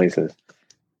hell the place is.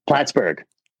 Plattsburgh.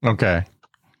 Okay.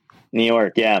 New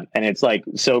York, yeah. And it's like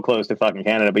so close to fucking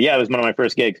Canada. But yeah, it was one of my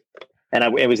first gigs. And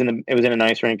it was in an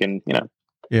ice rink, and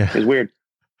it was weird.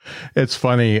 It's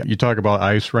funny. You talk about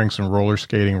ice rinks and roller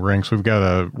skating rinks. We've got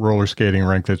a roller skating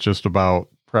rink that's just about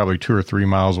probably 2 or 3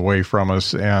 miles away from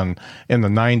us. And in the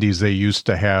 90s, they used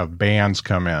to have bands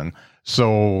come in.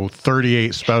 So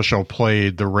 38 Special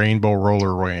played the Rainbow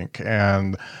Roller Rink,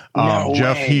 and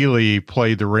Jeff Healy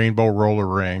played the Rainbow Roller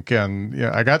Rink, and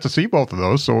I got to see both of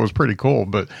those, so it was pretty cool.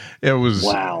 But it was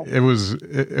it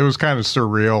was kind of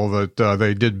surreal that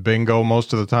they did bingo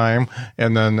most of the time,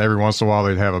 and then every once in a while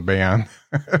they'd have a band.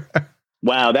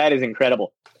 Wow, that is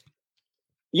incredible.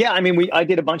 Yeah, I mean, I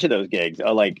did a bunch of those gigs.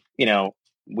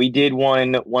 We did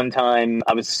one time.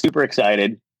 I was super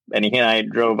excited, and he and I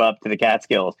drove up to the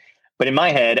Catskills. But in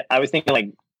my head, I was thinking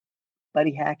like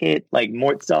Buddy Hackett, like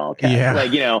Mort Saul, Yeah.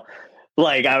 like,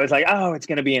 like I was like, oh, it's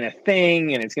going to be in a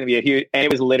thing and it's going to be a huge, and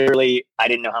it was literally, I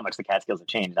didn't know how much the Catskills have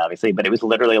changed, obviously, but it was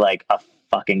literally like a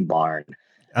fucking barn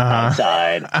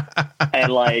outside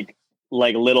and like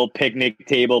little picnic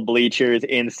table bleachers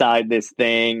inside this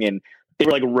thing. And they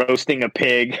were like roasting a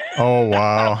pig. Oh,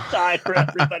 wow. outside for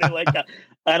everybody like that.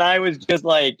 And I was just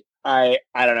like, I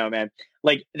don't know, man.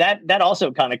 Like that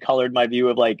also kind of colored my view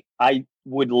of like, I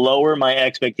would lower my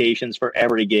expectations for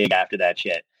every gig after that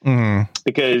shit.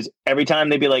 Because every time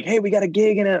they'd be like, hey, we got a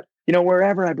gig in a,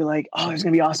 wherever, I'd be like, oh, it's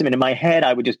going to be awesome. And in my head,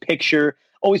 I would just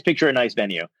always picture a nice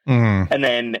venue. And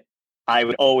then I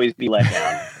would always be let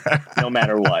down no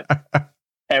matter what.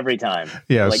 Every time.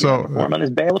 Yeah. Like, So perform on this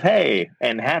bale of hay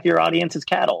and half your audience is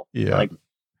cattle. Yeah. Like,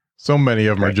 so many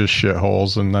of them are just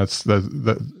shitholes, and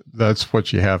that's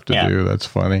what you have to do. That's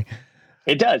funny.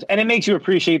 It does. And it makes you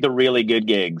appreciate the really good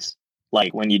gigs.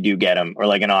 Like when you do get them, or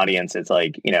like an audience that's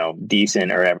like,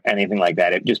 decent or anything like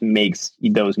that. It just makes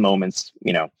those moments,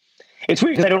 it's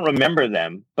weird because I don't remember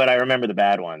them, but I remember the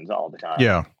bad ones all the time.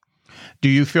 Yeah. Do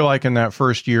you feel like in that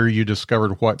first year you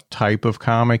discovered what type of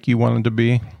comic you wanted to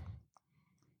be?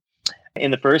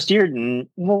 In the first year,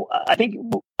 well, I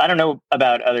don't know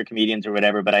about other comedians or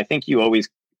whatever, but I think you always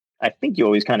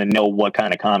kind of know what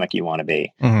kind of comic you want to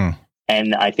be.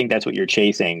 And I think that's what you're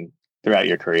chasing throughout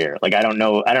your career. Like, I don't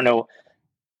know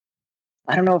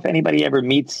if anybody ever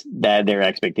meets their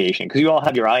expectation, because you all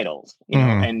have your idols,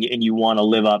 and you want to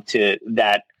live up to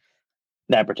that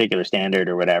particular standard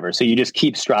or whatever. So you just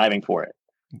keep striving for it.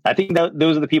 I think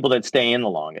those are the people that stay in the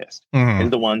longest, is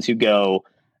the ones who go,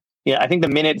 I think the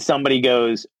minute somebody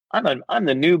goes, I'm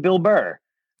the new Bill Burr.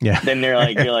 Yeah. Then you're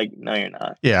like, no, you're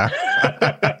not. Yeah.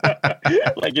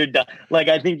 Like you're done. Like,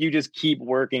 I think you just keep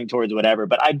working towards whatever,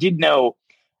 but I did know,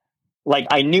 like,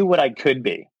 I knew what I could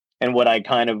be and what I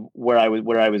kind of, where I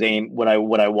was aimed, what I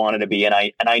wanted to be. And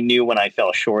I knew when I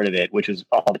fell short of it, which was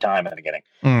all the time at the beginning.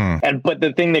 But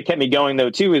the thing that kept me going though,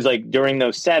 too, is like during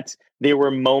those sets, there were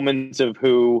moments of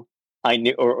who I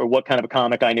knew or what kind of a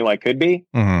comic I knew I could be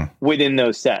within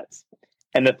those sets.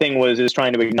 And the thing was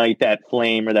trying to ignite that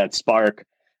flame or that spark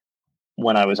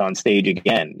when I was on stage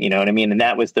again, you know what I mean? And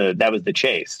that was the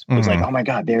chase. It was like, oh my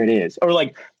God, there it is. Or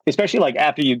like, especially like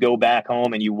after you go back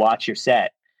home and you watch your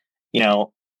set,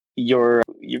 you're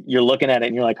looking at it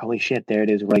and you're like, holy shit, there it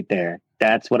is right there.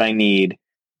 That's what I need.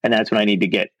 And that's what I need to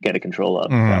get a control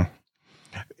of.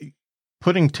 So.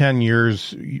 Putting 10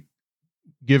 years,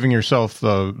 giving yourself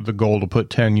the goal to put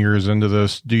 10 years into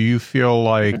this, do you feel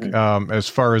like, as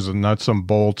far as the nuts and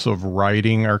bolts of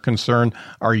writing are concerned,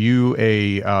 are you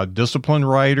a disciplined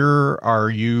writer? Are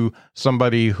you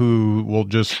somebody who will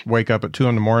just wake up at 2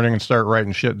 a.m. and start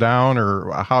writing shit down,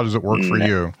 or how does it work for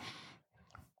you?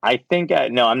 I think,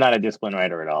 no, I'm not a disciplined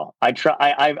writer at all.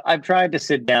 I've tried to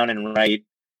sit down and write,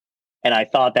 and I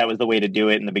thought that was the way to do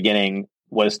it in the beginning,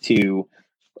 was to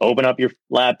open up your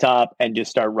laptop and just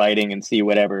start writing and see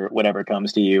whatever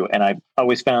comes to you. And I've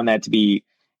always found that to be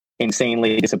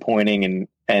insanely disappointing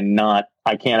and not,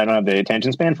 I don't have the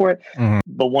attention span for it.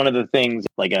 But one of the things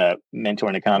like a mentor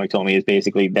in a comic told me is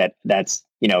basically that's,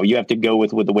 you have to go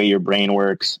with the way your brain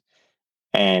works.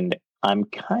 And I'm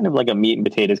kind of like a meat and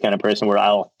potatoes kind of person where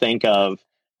I'll think of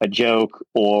a joke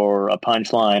or a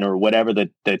punchline or whatever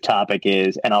the topic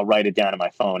is, and I'll write it down on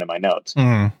my phone in my notes.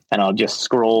 And I'll just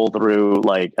scroll through,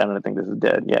 like, I don't think this is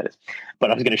dead yet, but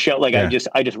I was going to show, like, I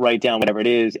just write down whatever it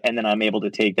is. And then I'm able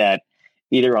to take that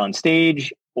either on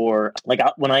stage or like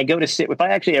when I go to if I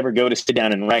actually ever go to sit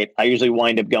down and write, I usually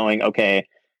wind up going, okay,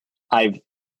 I've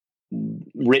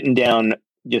written down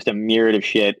just a myriad of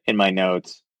shit in my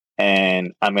notes,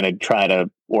 and I'm going to try to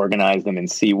organize them and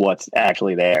see what's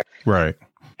actually there. Right.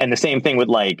 And the same thing with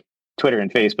like Twitter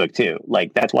and Facebook too.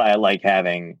 Like, that's why I like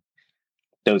having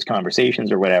those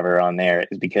conversations or whatever on there,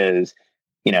 is because,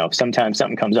 sometimes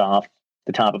something comes off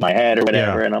the top of my head or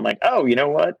whatever. And I'm like, oh, you know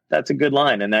what? That's a good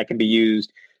line. And that can be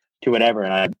used to whatever.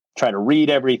 And I try to read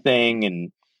everything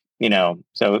and,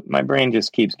 so my brain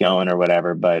just keeps going or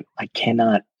whatever, but I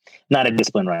not a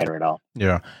disciplined writer at all.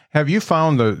 Yeah. Have you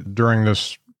found that during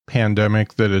this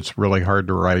pandemic that it's really hard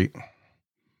to write?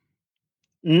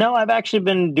 No, I've actually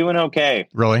been doing okay.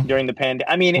 Really? During the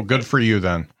pandemic. I mean, well, good for you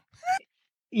then.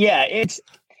 Yeah,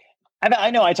 I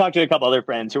know I talked to a couple other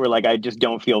friends who were like, I just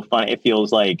don't feel fun. It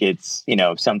feels like it's,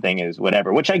 something is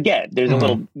whatever, which I get. There's a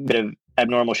little bit of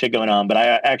abnormal shit going on, but I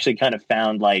actually kind of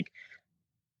found like,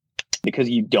 because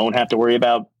you don't have to worry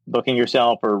about booking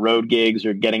yourself or road gigs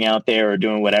or getting out there or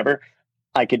doing whatever,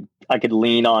 I could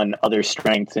lean on other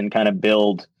strengths and kind of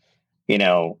build,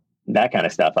 that kind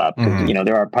of stuff up. You know,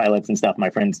 there are pilots and stuff my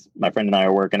friend and I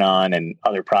are working on, and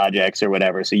other projects or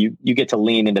whatever. So you get to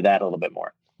lean into that a little bit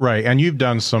more. Right. And you've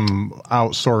done some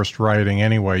outsourced writing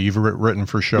anyway. You've written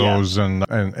for shows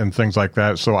and things like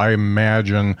that. So I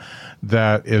imagine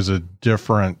that is a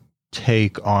different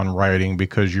take on writing,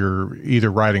 because you're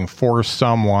either writing for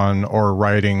someone or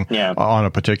writing on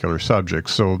a particular subject.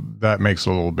 So that makes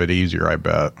it a little bit easier, I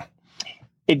bet.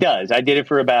 It does. I did it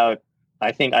for about,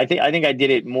 I think I did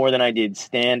it more than I did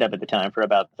stand up at the time, for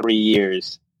about 3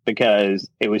 years, because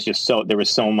it was just there was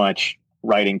so much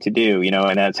writing to do, you know,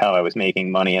 and that's how I was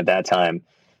making money at that time.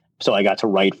 So I got to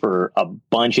write for a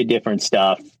bunch of different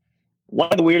stuff. One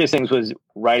of the weirdest things was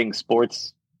writing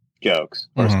sports jokes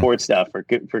or sports stuff for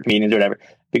comedians or whatever,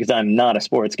 because I'm not a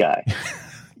sports guy.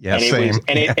 Yeah, and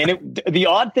same. The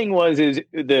odd thing was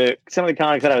some of the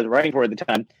comics that I was writing for at the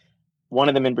time, one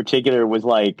of them in particular was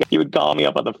like, he would call me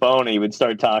up on the phone and he would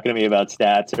start talking to me about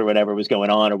stats or whatever was going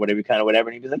on or whatever.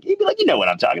 And he'd be like, you know what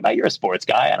I'm talking about. You're a sports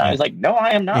guy. And I was like, no, I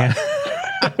am not.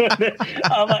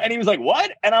 Yeah. And he was like, what?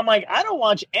 And I'm like, I don't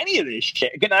watch any of this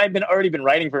shit. And I've already been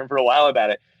writing for him for a while about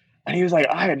it. And he was like,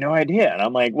 I had no idea. And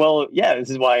I'm like, well, yeah, this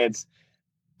is why it's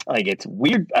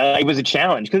weird. It was a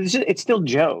challenge because it's still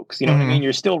jokes. You know what I mean?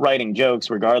 You're still writing jokes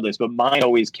regardless. But mine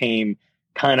always came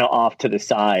kind of off to the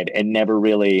side and never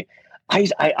really. I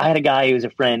had a guy who was a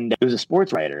friend who was a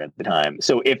sports writer at the time.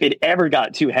 So if it ever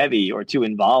got too heavy or too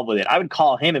involved with it, I would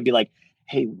call him and be like,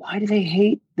 hey, why do they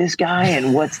hate this guy?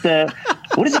 And what is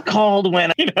it called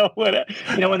when,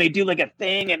 when they do like a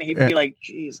thing, and he'd be like,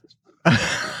 Jesus.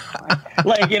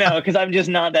 Because I'm just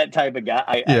not that type of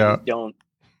guy.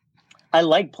 I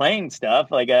like playing stuff.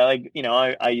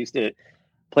 I used to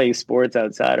play sports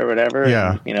outside or whatever.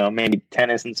 Yeah. And, maybe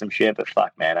tennis and some shit, but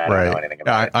fuck, man, I don't know anything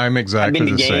about it. I'm exactly I've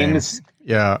been to the games. Same.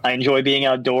 Yeah. I enjoy being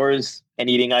outdoors and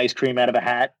eating ice cream out of a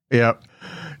hat. Yeah.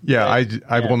 Yeah.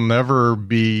 I will never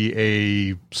be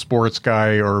a sports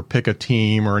guy or pick a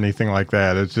team or anything like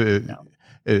that.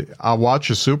 I'll watch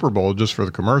a Super Bowl just for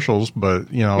the commercials, but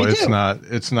it's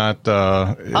not.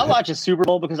 I'll watch a Super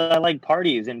Bowl because I like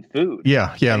parties and food.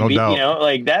 Yeah, no doubt.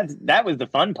 That was the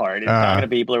fun part, is talking to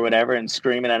people or whatever and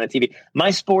screaming on a TV. My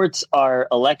sports are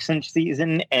election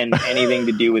season and anything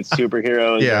to do with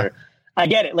superheroes. Yeah. I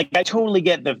get it. I totally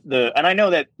get the, and I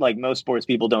know that most sports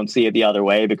people don't see it the other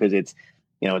way because it's,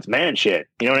 it's man shit.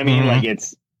 You know what I mean?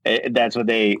 That's what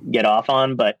they get off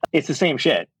on, but it's the same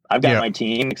shit. I've got my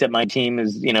team, except my team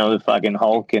is, the fucking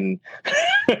Hulk. And,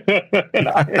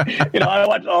 I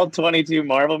watched all 22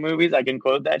 Marvel movies. I can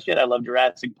quote that shit. I love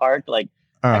Jurassic Park. I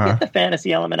get the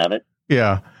fantasy element of it.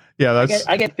 Yeah. Yeah.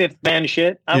 I get fifth man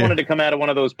shit. I wanted to come out of one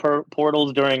of those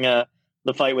portals during the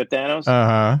fight with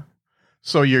Thanos.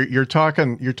 So you're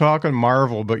talking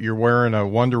Marvel, but you're wearing a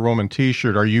Wonder Woman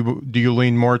t-shirt. Do you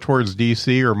lean more towards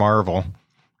DC or Marvel?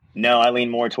 No, I lean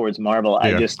more towards Marvel.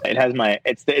 Yeah. It's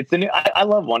the new. I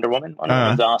love Wonder Woman. Wonder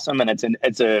Woman's awesome, and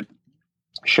it's a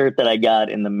shirt that I got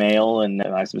in the mail, and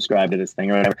I subscribed to this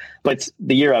thing or whatever. But it's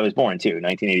the year I was born too,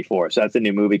 1984. So that's a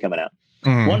new movie coming out.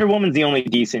 Wonder Woman's the only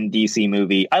decent DC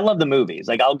movie. I love the movies.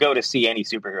 I'll go to see any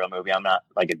superhero movie. I'm not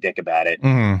a dick about it.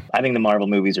 I think the Marvel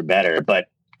movies are better, but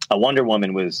Wonder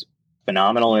Woman was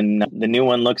phenomenal, and the new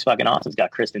one looks fucking awesome. It's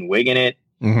got Kristen Wiig in it,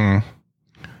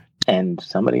 and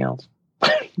somebody else.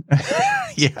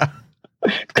 Yeah.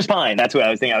 Chris Pine. That's what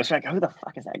I was thinking. I was like, who the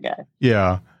fuck is that guy?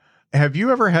 Yeah. Have you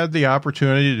ever had the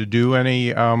opportunity to do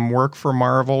any work for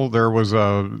Marvel? There was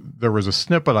a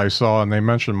snippet I saw, and they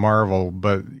mentioned Marvel,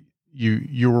 but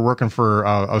you were working for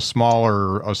a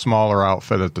smaller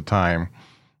outfit at the time.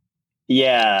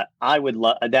 Yeah, I would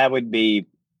love that. Would be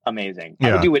amazing. Yeah.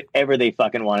 I would do whatever they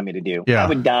fucking wanted me to do. Yeah. I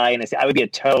would die in a scene. I would be a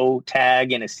toe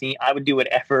tag in a scene. I would do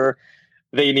whatever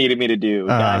they needed me to do.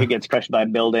 Guy who gets crushed by a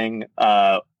building,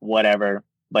 whatever.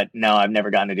 But no, I've never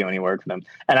gotten to do any work for them.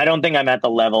 And I don't think I'm at the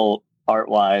level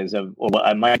art-wise of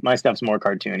my stuff's more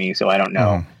cartoony, so I don't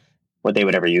know what they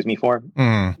would ever use me for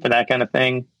that kind of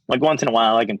thing. Once in a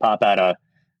while, I can pop out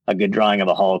a good drawing of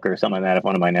a Hulk or something like that if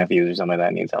one of my nephews or something like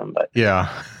that needs something. But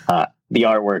the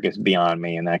artwork is beyond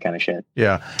me and that kind of shit.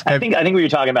 Yeah. I think we were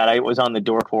talking about, I was on the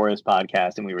Dork Forest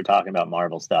podcast and we were talking about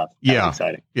Marvel stuff. That was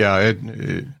exciting. Yeah.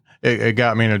 It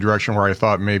got me in a direction where I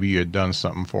thought maybe you had done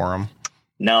something for them.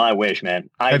 No, I wish, man.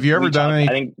 Have you ever done any?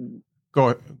 I think.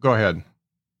 Go ahead.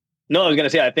 No, I was going to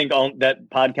say, I think on that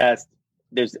podcast,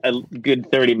 there's a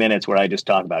good 30 minutes where I just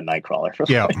talk about Nightcrawler.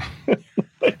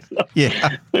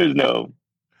 There's no.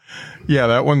 Yeah,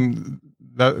 that one.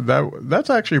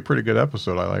 That's actually a pretty good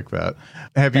episode. I like that.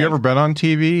 Have you ever been on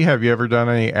TV? Have you ever done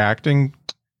any acting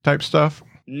type stuff?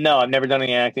 No, I've never done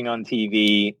any acting on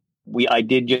TV. I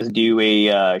did just do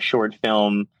a short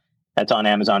film that's on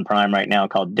Amazon Prime right now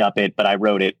called Dup It, but I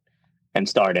wrote it and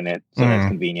starred in it, so that's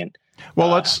convenient.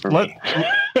 Well, I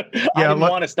didn't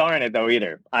want to star in it though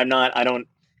either.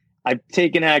 I've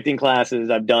taken acting classes,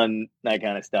 I've done that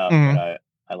kind of stuff, but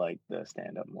I like the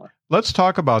stand-up more. Let's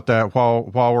talk about that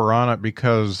while we're on it,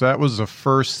 because that was the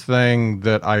first thing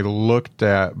that I looked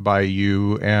at by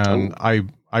you, and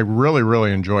I really,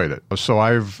 really enjoyed it. So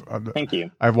Thank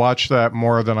you. I've watched that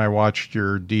more than I watched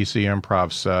your DC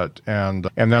Improv set, and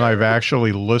then I've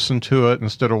actually listened to it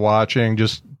instead of watching,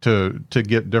 just to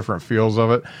get different feels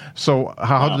of it. So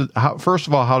first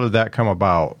of all, how did that come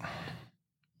about?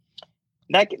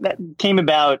 That came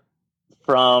about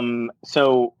from,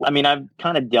 I've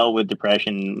kind of dealt with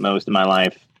depression most of my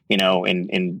life,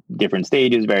 in different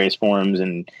stages, various forms,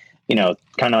 and,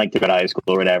 kind of like throughout high school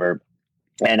or whatever.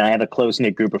 And I have a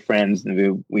close-knit group of friends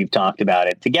who we've talked about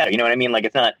it together. You know what I mean? Like,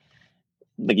 it's not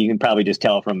like, you can probably just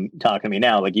tell from talking to me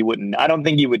now, like I don't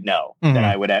think you would know that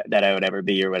I would ever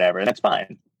be or whatever. And that's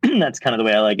fine. That's kind of the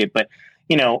way I like it. But,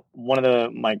 one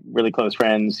of my really close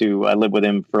friends who I lived with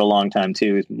him for a long time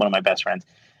too, is one of my best friends.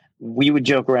 We would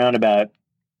joke around about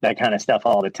that kind of stuff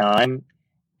all the time.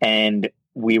 And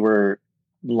we were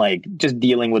like just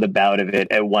dealing with a bout of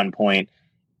it at one point,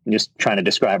 and just trying to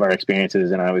describe our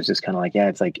experiences. And I was just kind of like, yeah,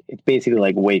 it's basically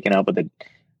like waking up with if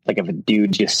a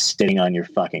dude just sitting on your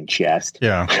fucking chest.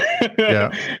 Yeah.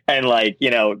 Yeah. And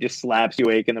just slaps you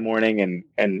awake in the morning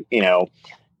and,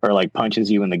 or like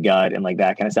punches you in the gut and like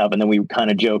that kind of stuff. And then we were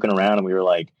kind of joking around and we were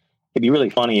like, it'd be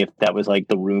really funny if that was like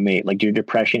the roommate, like your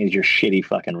depression is your shitty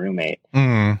fucking roommate.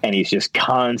 And he's just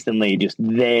constantly just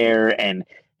there and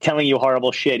telling you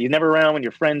horrible shit. He's never around when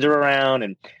your friends are around.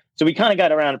 And so we kind of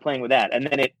got around to playing with that. And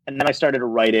then I started to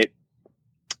write it,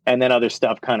 and then other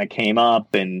stuff kind of came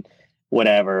up and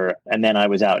whatever. And then I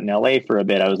was out in LA for a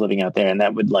bit. I was living out there, and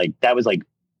that was like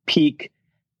peak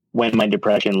when my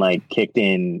depression kicked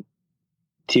in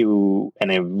to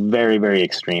a very, very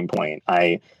extreme point.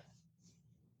 Bad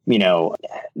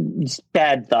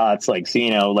thoughts,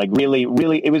 really,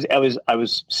 really, I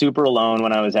was super alone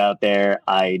when I was out there.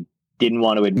 I didn't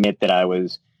want to admit that I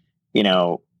was,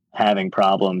 having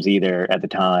problems either at the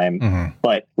time,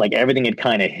 but everything had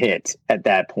kind of hit at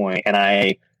that point. And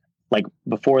I,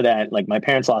 before that, my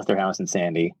parents lost their house in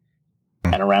Sandy.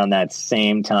 And around that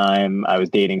same time, I was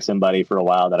dating somebody for a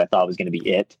while that I thought was going to be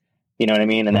it. You know what I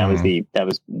mean? And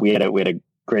we had a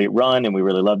great run, and we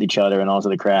really loved each other and all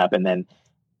sorts of crap. And then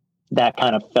that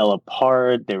kind of fell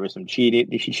apart. There was some she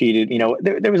cheated,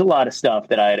 there was a lot of stuff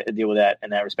that I had to deal with that in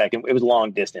that respect. And it was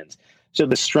long distance. So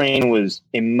the strain was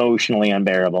emotionally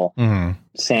unbearable.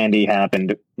 Sandy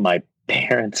happened. My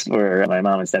parents were, my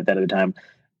mom and stepdad at the time,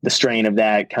 the strain of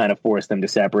that kind of forced them to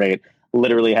separate.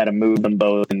 Literally had to move them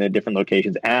both in the different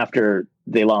locations after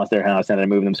they lost their house, and had to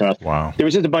move them somewhere else. Wow. There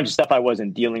was just a bunch of stuff I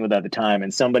wasn't dealing with at the time.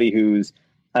 And somebody who's,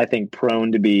 I think,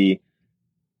 prone to be,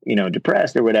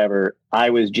 depressed or whatever,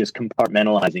 I was just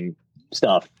compartmentalizing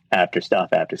stuff after stuff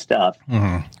after stuff.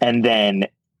 And then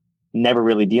never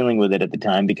really dealing with it at the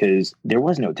time because there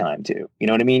was no time to, you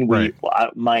know what I mean? Right.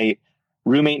 My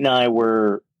roommate and I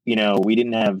were, we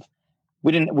didn't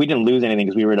lose anything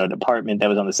because we were in an apartment that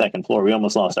was on the second floor. We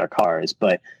almost lost our cars,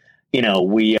 but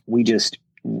I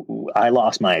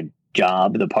lost my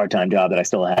job, the part-time job that I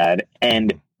still had.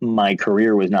 And my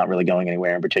career was not really going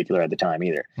anywhere in particular at the time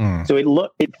either. So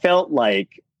it felt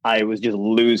like I was just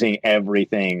losing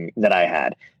everything that I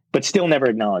had, but still never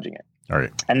acknowledging it. All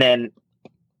right. And then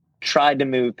tried to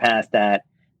move past that.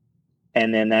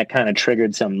 And then that kind of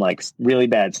triggered some really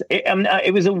bad.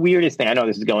 It was the weirdest thing. I know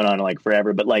this is going on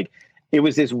forever, but it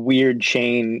was this weird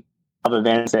chain of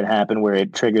events that happened where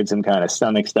it triggered some kind of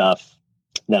stomach stuff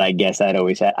that I guess I'd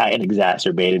always had. I had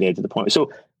exacerbated it to the point.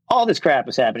 So all this crap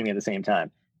was happening to me at the same time.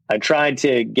 I tried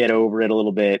to get over it a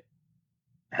little bit.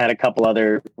 Had a couple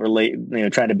other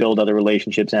tried to build other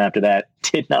relationships after that.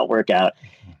 Did not work out.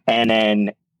 And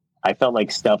then I felt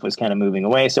like stuff was kind of moving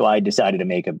away. So I decided to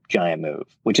make a giant move,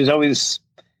 which is always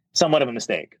somewhat of a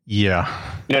mistake. Yeah.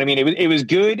 You know what I mean? It was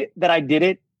good that I did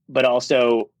it, but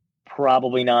also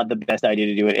probably not the best idea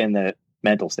to do it in the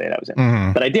mental state I was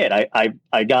in. But I did. I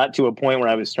got to a point where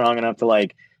I was strong enough to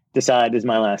decide this is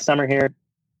my last summer here.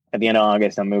 At the end of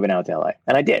August, I'm moving out to LA.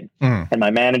 And I did. And my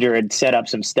manager had set up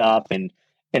some stuff. And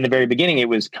in the very beginning, it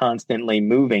was constantly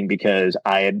moving because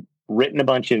I had written a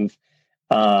bunch of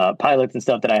pilots and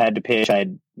stuff that I had to pitch. I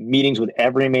had meetings with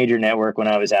every major network when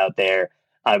I was out there.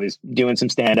 I was doing some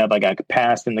stand-up. I got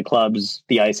passed in the clubs,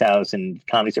 the Ice House and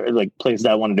Comedy Store, places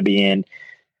I wanted to be in.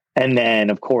 And then,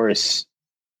 of course,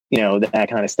 that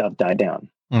kind of stuff died down.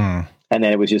 And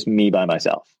then it was just me by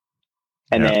myself.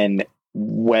 And then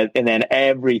and then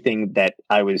everything that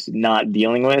I was not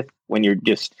dealing with when you're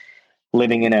just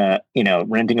living in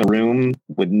renting a room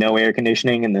with no air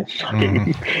conditioning and the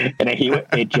fucking, and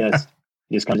it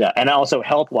just comes out. And also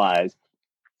health wise,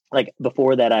 like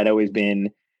before that, I'd always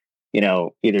been,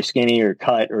 either skinny or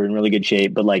cut or in really good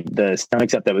shape, but like the stomach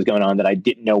stuff that was going on that I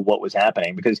didn't know what was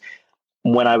happening, because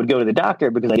when I would go to the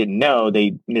doctor, because I didn't know,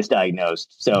 they misdiagnosed.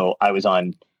 So I was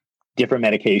on different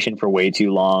medication for way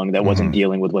too long that wasn't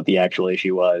dealing with what the actual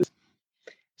issue was.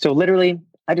 So literally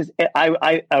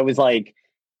I was like,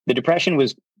 the depression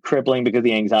was crippling because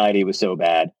the anxiety was so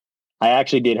bad. I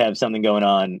actually did have something going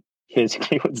on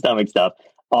physically with stomach stuff.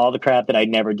 All the crap that I'd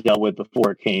never dealt with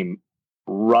before came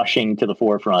rushing to the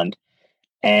forefront,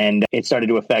 and it started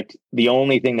to affect the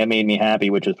only thing that made me happy,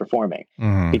 which was performing.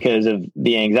 Because of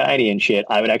the anxiety and shit,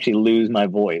 I would actually lose my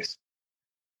voice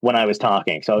when I was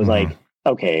talking. So I was like,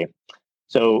 okay,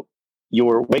 so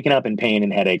you're waking up in pain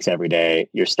and headaches every day.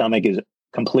 Your stomach is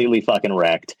completely fucking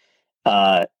wrecked.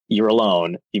 You're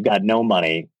alone. You've got no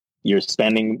money. You're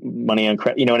spending money on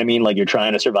credit. You know what I mean? Like, you're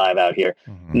trying to survive out here.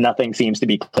 Nothing seems to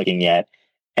be clicking yet.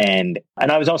 And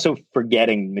I was also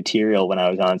forgetting material when I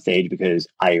was on stage because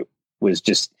it was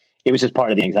just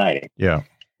part of the anxiety. Yeah.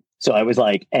 So I was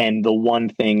like, and the one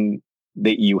thing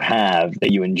that you have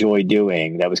that you enjoy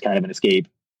doing that was kind of an escape,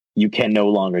 you can no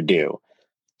longer do.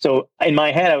 So in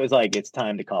my head, I was like, it's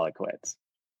time to call it quits.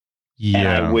 Yeah. And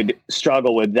I would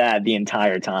struggle with that the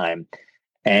entire time.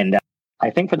 And I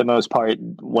think for the most part,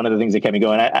 one of the things that kept me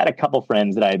going, I had a couple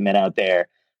friends that I had met out there.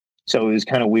 So it was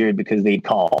kind of weird because they'd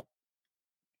call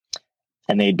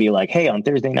and they'd be like, hey, on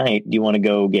Thursday night, do you want to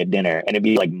go get dinner? And it'd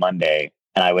be like Monday,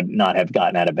 and I would not have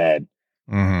gotten out of bed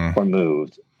or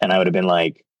moved. And I would have been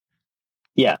like,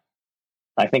 yeah,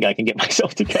 I think I can get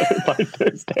myself together by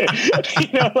Thursday.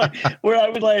 Where I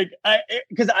would like,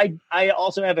 because I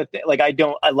also have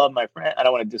I love my friend. I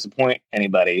don't want to disappoint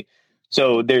anybody.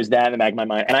 So there's that in the back of my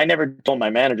mind. And I never told my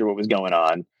manager what was going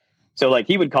on. So like,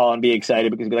 he would call and be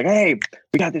excited because he'd be like, hey,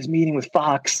 we got this meeting with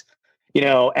Fox,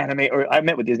 or I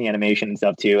met with Disney Animation and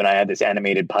stuff too. And I had this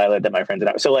animated pilot that my friends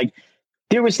had. So like,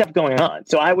 there was stuff going on.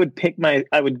 So I would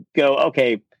go,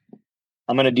 okay,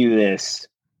 I'm going to do this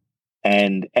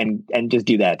and just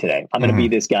do that today. I'm going to be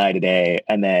this guy today.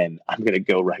 And then I'm going to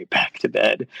go right back to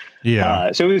bed.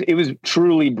 Yeah. So it was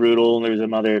truly brutal. And there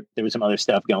was some other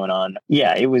stuff going on.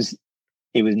 Yeah. It was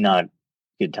not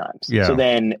good times. Yeah. So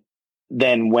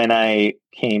then when I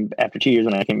came after 2 years,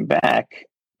 when I came back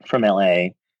from LA,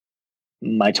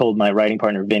 I told my writing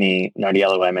partner, Vinny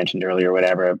Nardiello, who I mentioned earlier,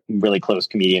 whatever, a really close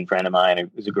comedian friend of mine,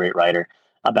 who was a great writer,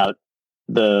 about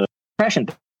the depression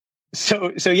thing.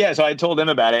 So I told him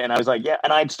about it, and I was like, yeah,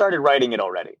 and I'd started writing it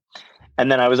already.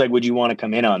 And then I was like, would you want to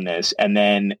come in on this? And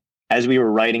then as we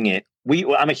were writing it,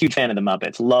 I'm a huge fan of the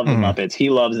Muppets, love the Muppets.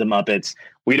 He loves the Muppets.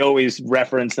 We'd always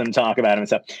reference them, talk about them and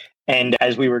stuff. And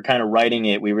as we were kind of writing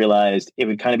it, we realized it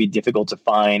would kind of be difficult to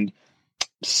find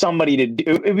somebody to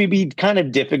do. It would be kind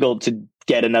of difficult to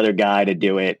get another guy to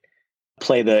do it,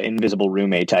 play the invisible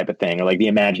roommate type of thing, or like the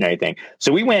imaginary thing.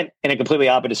 So we went in a completely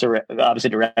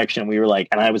opposite direction. We were like,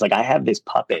 and I was like, I have this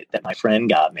puppet that my friend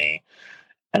got me.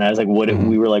 And I was like, what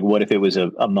if it was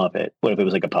a Muppet? What if it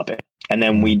was like a puppet? And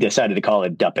then we decided to call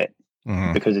it Duppet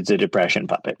because it's a depression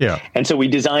puppet. Yeah. And so we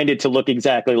designed it to look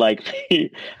exactly like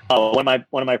one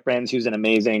of my friends who's an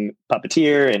amazing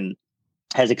puppeteer and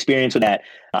has experience with that.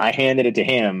 I handed it to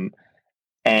him,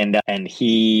 and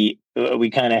we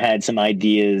kind of had some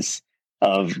ideas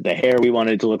of the hair we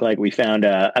wanted it to look like. We found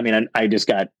I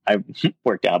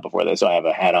worked out before this, so I have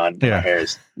a hat on. Yeah. My hair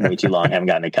is way too long. I haven't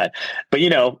gotten it cut. But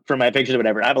for my pictures or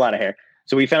whatever, I have a lot of hair.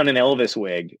 So we found an Elvis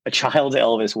wig, a child's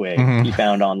Elvis wig he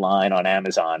found online on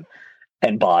Amazon,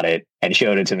 and bought it and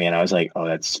showed it to me. And I was like, oh,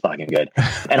 that's fucking good.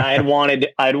 And I'd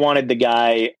wanted the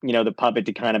guy, the puppet,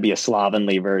 to kind of be a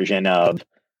slovenly version of,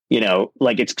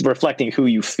 like it's reflecting who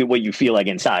you feel, what you feel like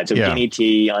inside. So Guinea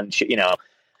tea on,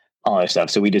 all that stuff.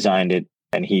 So we designed it,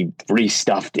 and he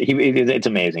restuffed it. It's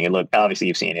amazing. Obviously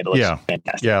you've seen it. It looks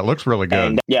fantastic. Yeah, it looks really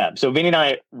good. And, so Vinny and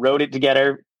I wrote it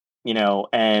together,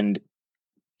 and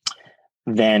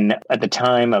then at the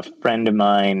time, a friend of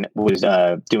mine was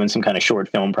doing some kind of short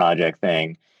film project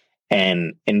thing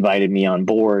and invited me on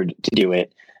board to do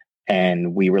it.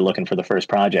 And we were looking for the first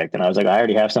project, and I was like, I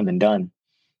already have something done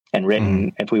and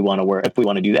written if we want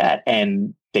to do that.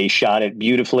 And they shot it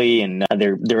beautifully, and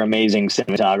they're amazing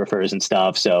cinematographers and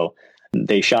stuff. So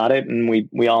they shot it, and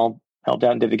we all helped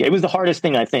out and did it. It was the hardest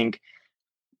thing I think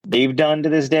they've done to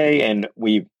this day, and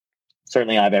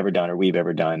I've ever done, or we've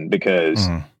ever done, because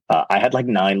I had like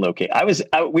 9 locations.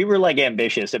 We were like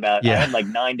ambitious about, I had like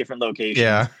 9 different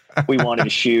locations we wanted to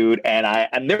shoot.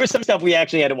 And there was some stuff we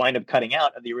actually had to wind up cutting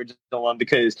out of the original one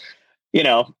because, you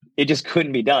know, it just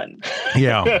couldn't be done.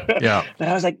 Yeah. But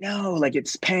I was like, no, like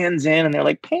it's pans in, and they're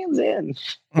like, pans in.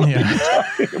 What are you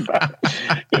talking about?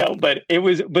 You know, but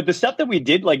the stuff that we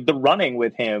did, like the running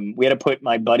with him, we had to put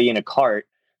my buddy in a cart.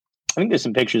 I think there's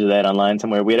some pictures of that online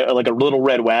somewhere. We had like a little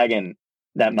red wagon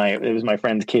it was my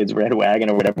friend's kid's red wagon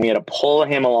or whatever. We had to pull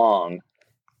him along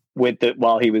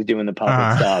while he was doing the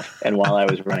puppet stuff and while I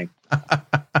was running.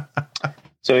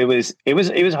 So it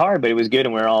was hard, but it was good,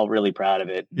 and we're all really proud of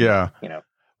it. Yeah. You know.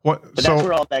 But that's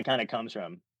where all that kind of comes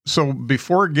from. So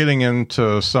before getting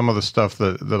into some of the stuff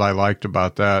that I liked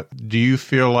about that, do you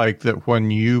feel like that when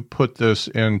you put this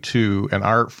into an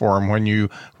art form, when you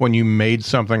made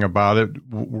something about it,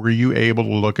 were you able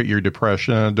to look at your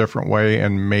depression in a different way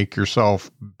and make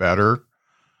yourself better?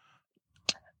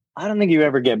 I don't think you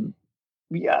ever get,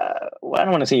 I don't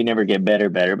want to say you never get better,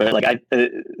 but like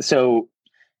so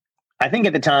I think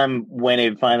at the time when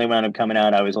it finally wound up coming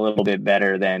out, I was a little bit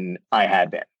better than I had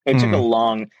been. It took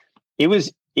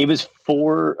it was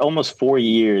almost 4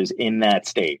 years in that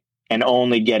state, and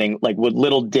only getting like with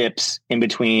little dips in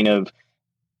between of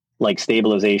like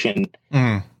stabilization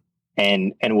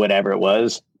and whatever it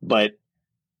was. But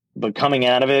coming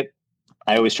out of it,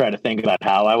 I always try to think about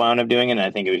how I wound up doing it. And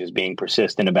I think it was just being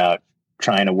persistent about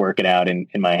trying to work it out in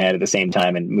my head at the same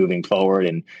time and moving forward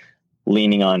and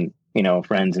leaning on, you know,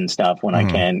 friends and stuff when I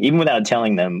can, even without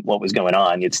telling them what was going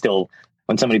on. It's still,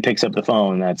 when somebody picks up the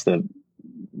phone, that's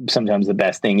sometimes the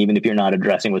best thing, even if you're not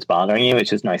addressing what's bothering you. It's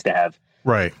just nice to have,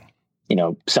 you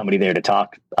know, somebody there to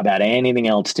talk about anything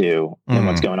else too and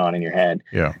what's going on in your head.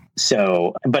 Yeah.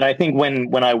 So, but I think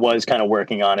when I was kind of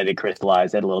working on it, it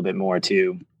crystallized it a little bit more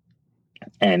too.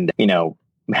 And, you know,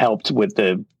 helped with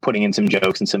the putting in some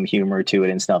jokes and some humor to it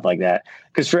and stuff like that.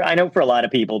 Because I know for a lot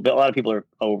of people are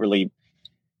overly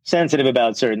sensitive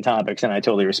about certain topics, and I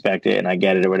totally respect it and I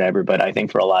get it or whatever. But I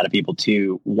think for a lot of people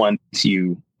too, once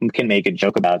you can make a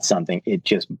joke about something, it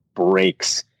just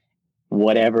breaks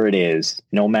whatever it is,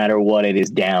 no matter what it is,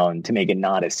 down to make it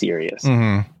not as serious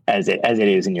as it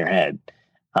is in your head.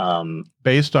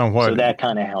 Based on what, so that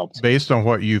kind of helped. Based on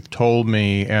what you've told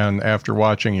me, and after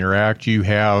watching your act,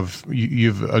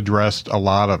 you've addressed a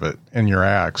lot of it in your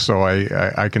act. So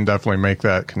I can definitely make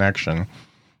that connection.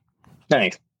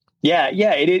 Thanks. Yeah.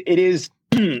 It is.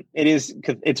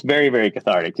 It's very, very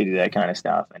cathartic to do that kind of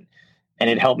stuff, and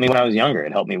it helped me when I was younger.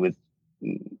 It helped me with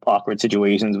awkward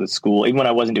situations with school, even when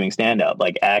I wasn't doing stand up.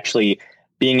 Like actually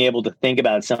being able to think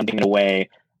about something in a way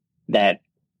that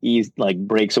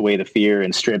breaks away the fear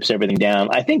and strips everything down.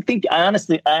 I think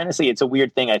honestly, it's a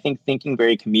weird thing. I think thinking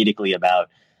very comedically about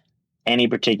any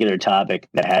particular topic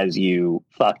that has you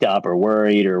fucked up or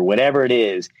worried or whatever it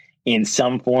is in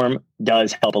some form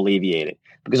does help alleviate it.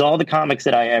 Because all the comics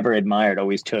that I ever admired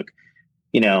always took,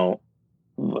 you know,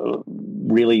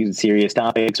 really serious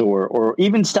topics or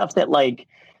even stuff that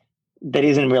that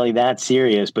isn't really that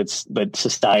serious, but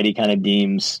society kind of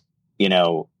deems, you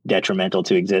know, detrimental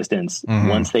to existence.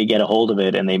 Once they get a hold of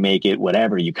it and they make it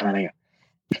whatever, you kind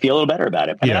of feel a little better about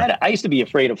it. I mean, I used to be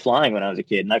afraid of flying when I was a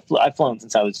kid, and I've flown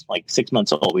since I was like 6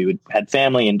 months old. We had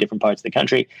family in different parts of the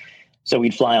country, so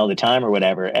we'd fly all the time or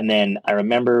whatever. And then I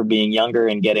remember being younger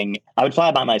and I would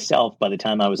fly by myself by the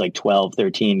time I was like 12,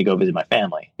 13 to go visit my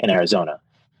family in Arizona.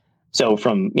 So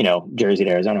from, you know, Jersey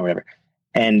to Arizona or whatever.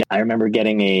 And I remember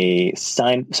getting a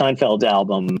Seinfeld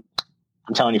album,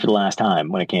 I'm telling you for the last time,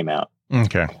 when it came out.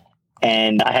 Okay.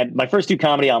 And I had my first 2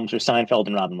 comedy albums were Seinfeld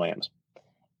and Robin Williams.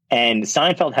 And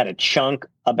Seinfeld had a chunk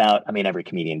about, I mean, every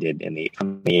comedian did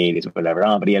from the 80s or whatever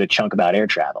on, but he had a chunk about air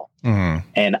travel.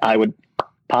 And I would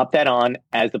pop that on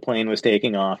as the plane was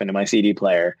taking off into my CD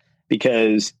player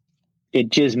because it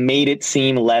just made it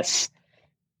seem less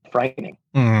frightening.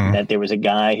 That there was a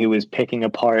guy who was picking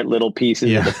apart little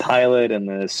pieces of the pilot and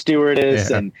the stewardess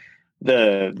and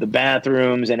the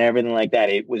bathrooms and everything like that.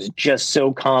 It was just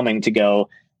so calming to go,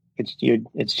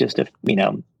 it's just a, you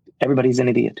know, everybody's an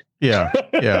idiot. Yeah.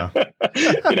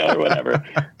 You know, or whatever.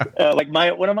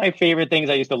 One of my favorite things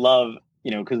I used to love,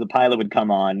 you know, because the pilot would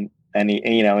come on and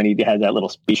he has that little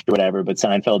speech or whatever, but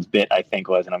Seinfeld's bit, I think,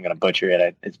 was, and I'm going to butcher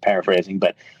it, it's paraphrasing,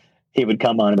 but he would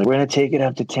come on and be like, we're going to take it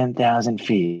up to 10,000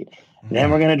 feet.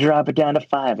 Then we're going to drop it down to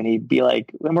 5. And he'd be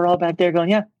like, when we're all back there going,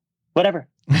 yeah, whatever.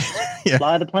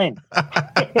 Fly the plane.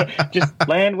 Just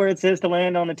land where it says to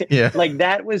land on the Like,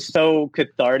 that was so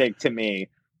cathartic to me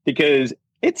because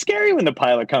it's scary when the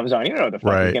pilot comes on. You don't know what the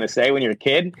fuck he's going to say when you're a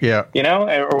kid. Yeah. You know,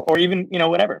 or even, you know,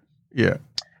 whatever. Yeah.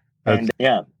 And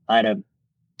I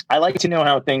I like to know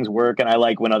how things work, and I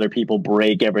like when other people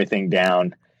break everything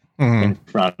down in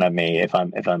front of me if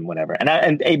I'm whatever.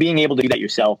 And being able to do that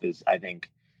yourself is, I think,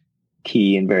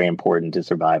 key and very important to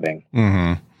surviving.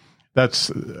 Mm-hmm.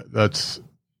 That's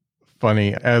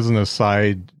funny. As an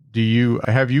aside,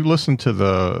 have you listened to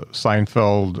the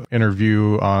Seinfeld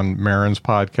interview on Maron's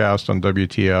podcast on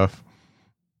WTF?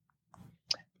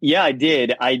 Yeah, I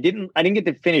did. I didn't get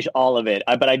to finish all of it,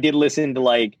 but I did listen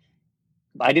to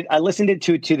I listened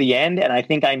to the end, and I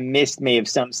think I missed maybe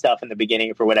some stuff in the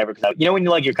beginning for whatever, because when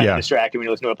you're kind of distracted when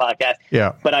you listen to a podcast.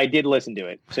 Yeah. But I did listen to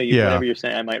it. So whatever you're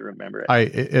saying, I might remember it.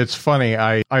 It's funny.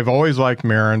 I've always liked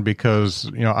Maron because,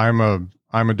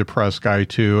 I'm a depressed guy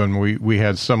too, and we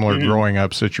had similar growing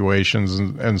up situations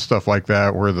and stuff like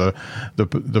that where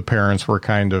the parents were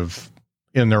kind of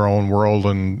in their own world,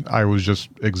 and I was just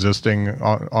existing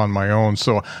on my own.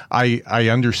 So I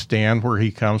understand where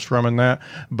he comes from in that,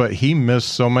 but he missed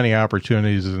so many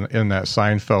opportunities in that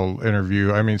Seinfeld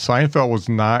interview. I mean, Seinfeld was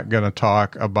not going to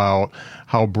talk about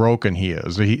how broken he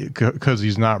is because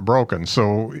he's not broken.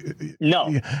 So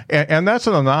no, and that's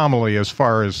an anomaly as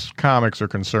far as comics are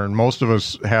concerned. Most of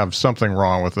us have something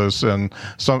wrong with us, and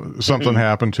something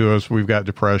happened to us. We've got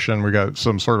depression, we got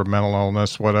some sort of mental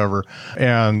illness, whatever.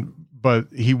 But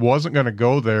he wasn't going to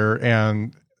go there,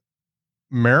 and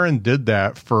Maron did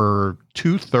that for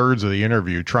 2/3 of the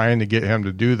interview, trying to get him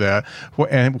to do that.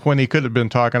 And when he could have been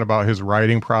talking about his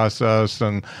writing process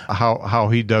and how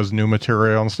he does new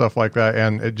material and stuff like that,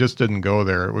 and it just didn't go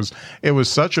there. It was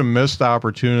such a missed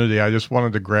opportunity. I just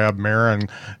wanted to grab Maron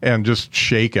and just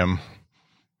shake him.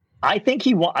 I think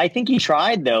he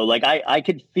tried though. Like I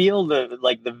could feel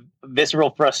the visceral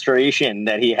frustration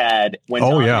that he had when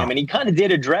on him, and he kind of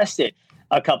did address it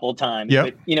a couple of times.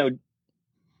 Yep. But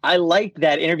I liked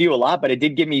that interview a lot, but it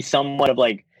did give me somewhat of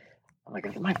like, oh my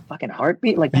God, my fucking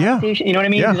heartbeat, like palpitation. You know what I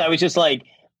mean? Because I was just like,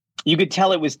 you could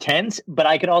tell it was tense, but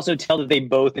I could also tell that they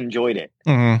both enjoyed it.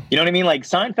 Mm-hmm. You know what I mean? Like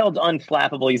Seinfeld's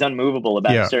unflappable, he's unmovable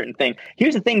about a certain thing.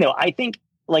 Here's the thing though, I think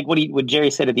like what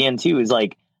Jerry said at the end too is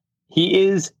like he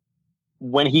is.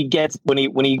 When he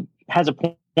has a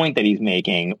point that he's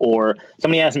making, or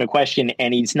somebody asks him a question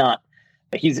and he's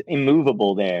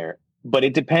immovable there, but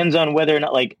it depends on whether or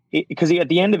not because at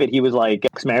the end of it, he was like,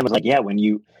 Maron was like, yeah, when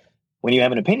you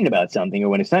have an opinion about something or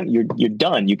when it's not, you're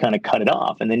done, you kind of cut it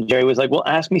off. And then Jerry was like, well,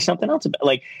 ask me something else about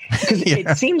because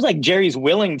it seems like Jerry's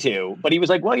willing to, but he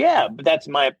was like, well, yeah, but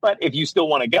if you still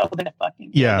want to go, then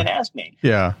then ask me.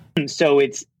 Yeah. And so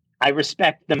I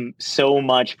respect them so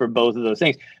much for both of those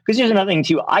things. Because here's another thing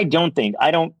too. I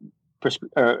don't prescribe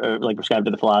to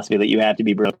the philosophy that you have to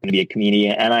be broken to be a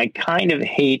comedian. And I kind of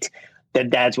hate that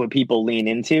that's what people lean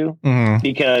into,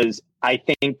 because I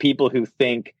think people who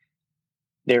think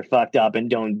they're fucked up and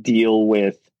don't deal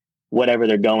with whatever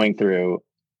they're going through,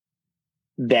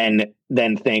 then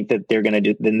think that they're going to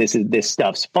do, then this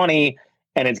stuff's funny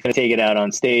and it's going to take it out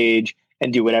on stage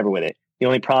and do whatever with it. The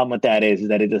only problem with that is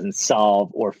that it doesn't solve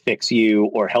or fix you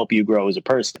or help you grow as a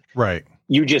person. Right.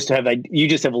 You just have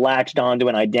latched onto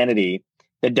an identity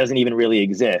that doesn't even really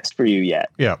exist for you yet.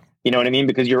 Yeah. You know what I mean?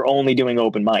 Because you're only doing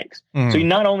open mics. So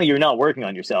you're not working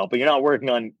on yourself, but you're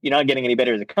not getting any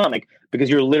better as a comic because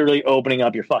you're literally opening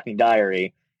up your fucking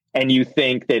diary and you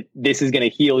think that this is going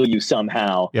to heal you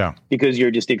somehow. Yeah. Because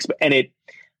you're just,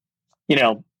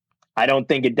 I don't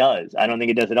think it does. I don't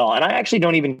think it does at all. And I actually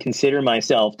don't even consider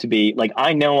myself to be like,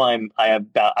 I know I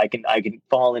can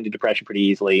fall into depression pretty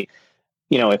easily.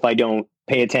 If I don't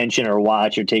pay attention or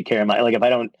watch or take care of if I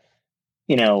don't,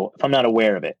 if I'm not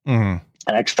aware of it. And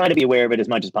I try to be aware of it as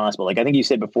much as possible. Like I think you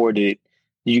said before, did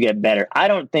you get better? I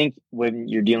don't think when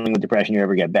you're dealing with depression, you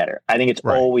ever get better. I think it's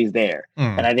always there.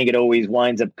 And I think it always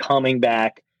winds up coming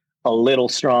back a little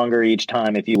stronger each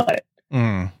time if you let it.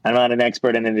 I'm not an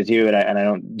expert in it too, and I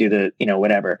don't do the,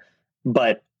 whatever,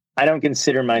 but I don't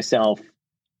consider myself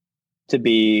to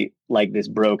be like this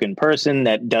broken person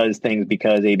that does things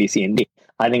because A, B, C, and D.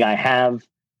 I think I have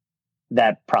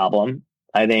that problem.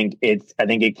 I think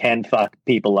it can fuck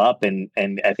people up. And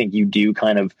I think you do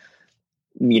kind of,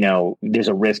 there's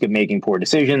a risk of making poor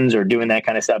decisions or doing that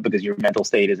kind of stuff because your mental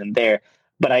state isn't there.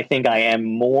 But I think I am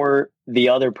more the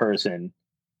other person.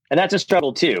 And that's a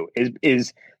struggle too,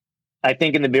 is I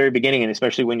think in the very beginning, and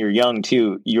especially when you're young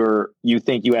too, you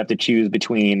think you have to choose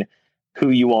between who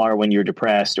you are when you're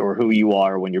depressed or who you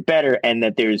are when you're better, and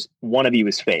that there's one of you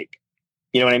is fake.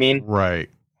 You know what I mean? Right.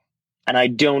 And I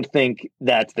don't think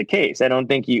that's the case. I don't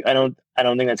think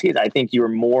that's the case. I think you're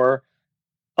more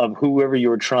of whoever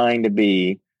you're trying to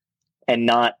be and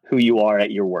not who you are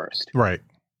at your worst. Right.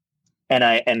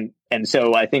 And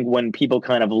so I think when people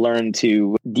kind of learn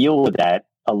to deal with that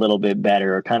a little bit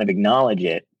better or kind of acknowledge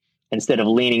it, instead of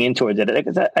leaning in towards it.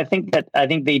 Because I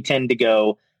think they tend to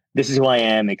go, this is who I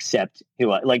am, accept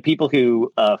who I like. People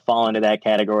who fall into that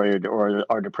category or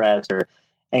are depressed or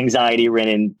anxiety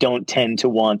ridden don't tend to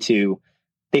want to,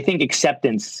 they think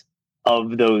acceptance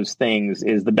of those things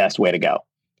is the best way to go.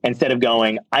 Instead of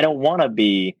going, I don't want to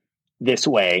be this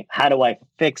way. How do I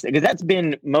fix it? Because that's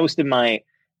been most of my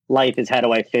life, is how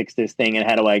do I fix this thing and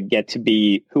how do I get to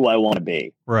be who I want to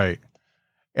be? Right.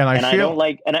 And I don't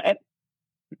like, and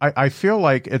I feel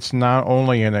like it's not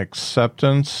only an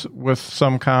acceptance with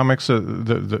some comics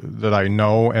that I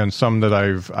know and some that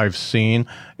I've seen.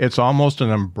 It's almost an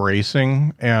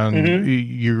embracing, and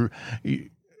you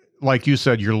like you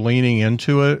said, you're leaning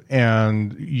into it,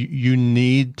 and you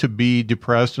need to be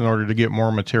depressed in order to get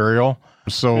more material.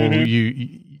 So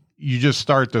you just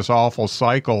start this awful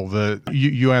cycle that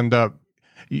you end up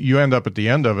at the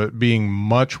end of it being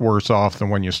much worse off than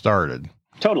when you started.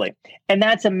 Totally. And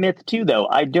that's a myth too, though.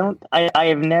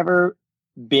 I've never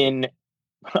been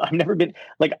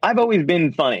like, I've always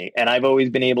been funny, and I've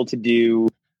always been able to do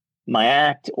my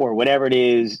act or whatever it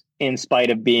is in spite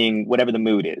of being whatever the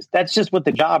mood is. That's just what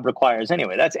the job requires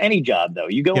anyway. That's any job, though.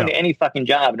 You go into any fucking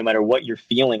job, no matter what you're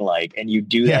feeling like, and you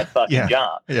do that fucking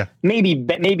job. Yeah.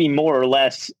 Maybe more or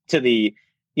less to the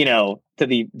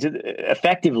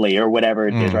effectively or whatever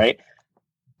it is. Right.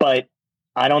 But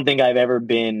I don't think I've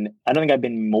been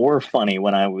more funny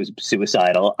when I was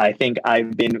suicidal. I think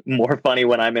I've been more funny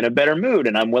when I'm in a better mood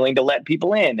and I'm willing to let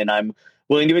people in and I'm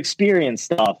willing to experience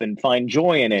stuff and find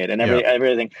joy in it and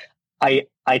everything. I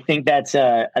think that's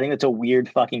a weird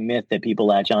fucking myth that people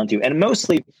latch onto. And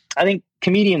mostly I think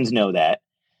comedians know that.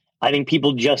 I think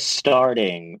people just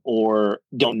starting or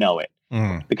don't know it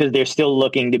because they're still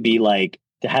looking to be like,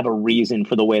 to have a reason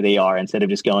for the way they are instead of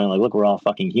just going like, look, we're all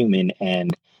fucking human.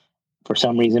 And for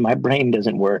some reason, my brain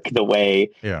doesn't work the way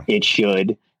it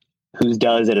should. Whose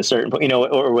does at a certain point,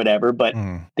 or whatever. But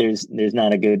it's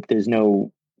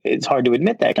hard to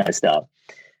admit that kind of stuff,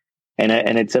 and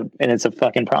it's a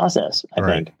fucking process. I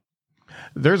think.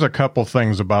 There's a couple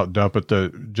things about Duppet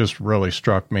that just really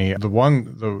struck me. The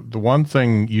one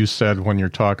thing you said when you're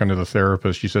talking to the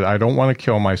therapist, you said, "I don't want to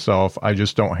kill myself. I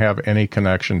just don't have any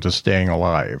connection to staying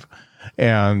alive,"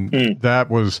 and that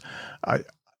was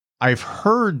I've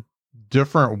heard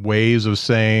different ways of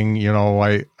saying,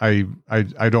 I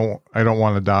don't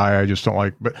want to die. I just don't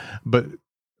like, but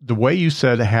the way you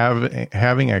said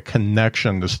having a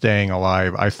connection to staying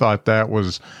alive, I thought that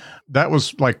was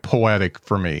like poetic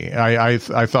for me. I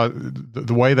thought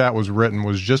the way that was written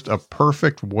was just a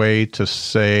perfect way to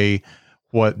say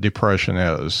what depression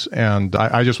is. And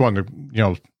I just wanted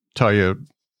to, tell you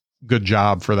good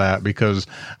job for that, because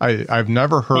I've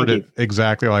never heard it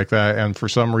exactly like that. And for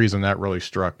some reason that really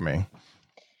struck me.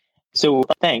 So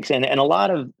thanks. And a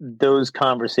lot of those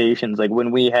conversations, like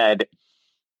when we had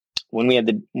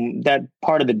that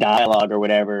part of the dialogue or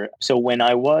whatever. So when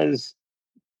I was,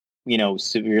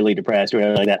 severely depressed or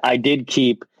whatever like that, I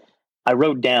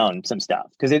wrote down some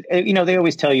stuff because they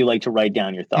always tell you like to write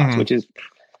down your thoughts, which is,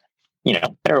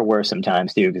 better or worse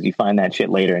sometimes too, because you find that shit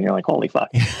later and you're like, holy fuck,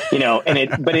 but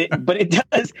it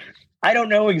does. I don't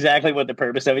know exactly what the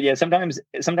purpose of it is. Sometimes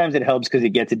it helps because it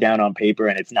gets it down on paper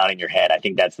and it's not in your head. I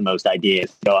think that's the most idea.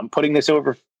 So I'm putting this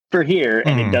over for here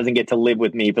and it doesn't get to live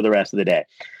with me for the rest of the day.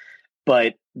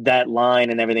 But that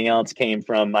line and everything else came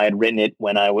from, I had written it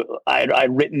when I'd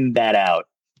written that out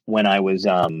when I was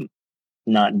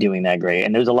not doing that great.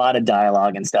 And there's a lot of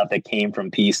dialogue and stuff that came from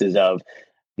pieces of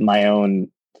my own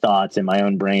thoughts in my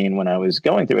own brain when I was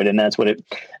going through it. And that's what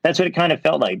it kind of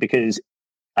felt like, because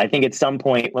I think at some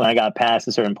point when I got past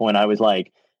a certain point, I was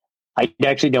like, I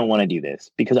actually don't want to do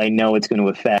this because I know it's going to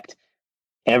affect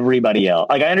everybody else.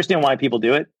 Like, I understand why people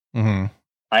do it.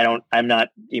 I'm not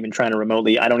even trying to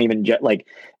remotely, I don't even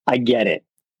I get it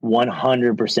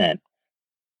 100%.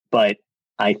 But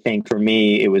I think for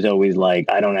me, it was always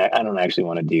like, I don't actually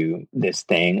want to do this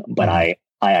thing, but I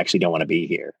actually don't want to be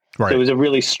here. Right. So it was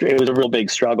a real big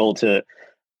struggle to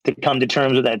come to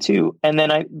terms with that too. And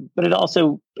then but it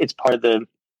also, it's part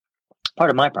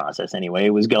of my process anyway.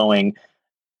 It was going,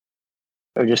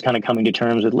 or just kind of coming to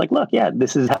terms with like, look, yeah,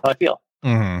 this is how I feel.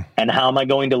 And how am I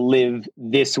going to live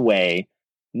this way,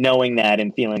 knowing that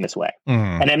and feeling this way?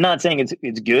 And I'm not saying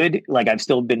it's good. Like, I've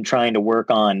still been trying to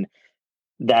work on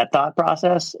that thought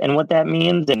process and what that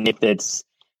means. And if it's,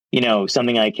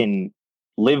 something I can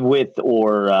live with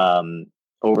or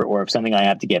if something I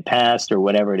have to get past or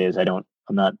whatever it is, I'm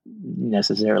not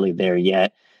necessarily there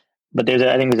yet. But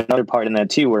I think there's another part in that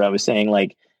too, where I was saying,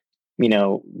 like,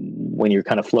 when you're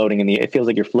kind of floating it feels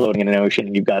like you're floating in an ocean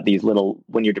and you've got these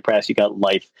when you're depressed, you got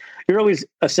life, you're always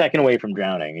a second away from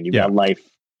drowning and you've got life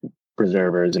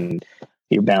preservers and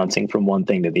you're bouncing from one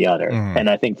thing to the other. And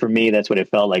I think for me, that's what it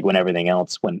felt like when everything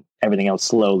else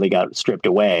slowly got stripped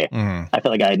away. I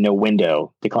felt like I had no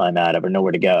window to climb out of or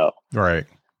nowhere to go. Right.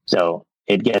 So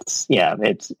it gets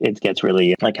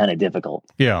really like kind of difficult.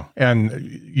 Yeah. And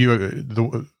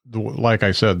like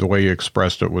I said, the way you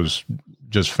expressed it was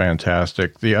just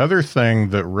fantastic. The other thing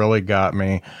that really got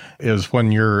me is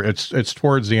when it's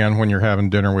towards the end when you're having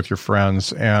dinner with your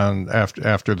friends and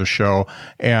after the show,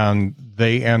 and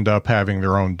they end up having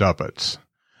their own duppets.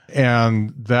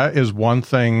 And that is one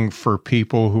thing for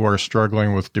people who are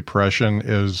struggling with depression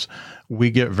is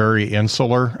we get very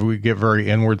insular, we get very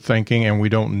inward thinking, and we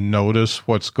don't notice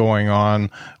what's going on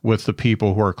with the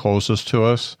people who are closest to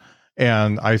us.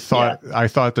 And I thought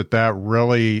that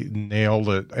really nailed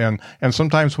it. And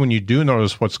sometimes when you do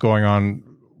notice what's going on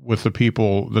with the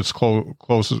people that's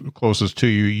closest to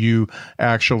you, you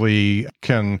actually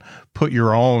can put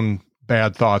your own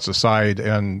bad thoughts aside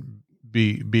and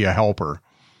be a helper.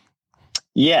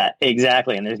 Yeah,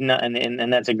 exactly. And there's not,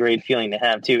 and that's a great feeling to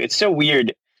have too. It's so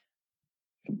weird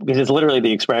because it's literally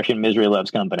the expression "misery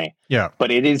loves company." Yeah.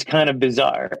 But it is kind of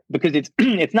bizarre because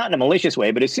it's not in a malicious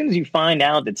way, but as soon as you find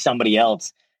out that somebody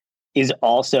else is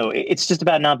also, it's just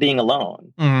about not being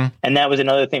alone. And that was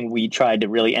another thing we tried to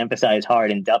really emphasize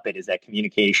hard in Duppet is that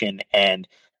communication and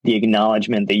the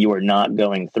acknowledgement that you are not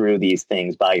going through these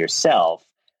things by yourself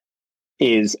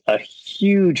is a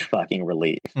huge fucking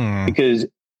relief because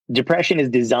depression is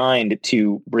designed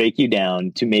to break you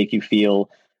down, to make you feel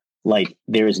like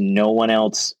there's no one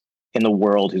else in the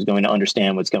world who's going to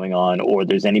understand what's going on, or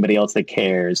there's anybody else that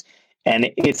cares. And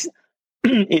it's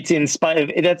in spite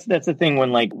of that's the thing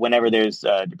when whenever there's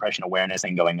depression awareness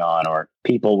thing going on, or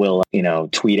people will,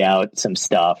 tweet out some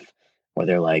stuff where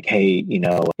they're like, hey,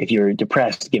 if you're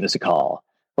depressed, give us a call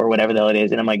or whatever the hell it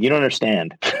is. And I'm like, you don't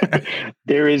understand.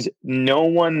 There is no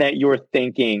one that you're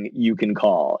thinking you can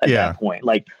call at that point.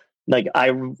 Like I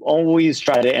always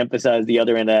try to emphasize the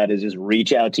other end of that is just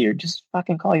reach out to just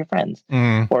fucking call your friends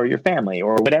or your family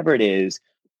or whatever it is.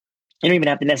 You don't even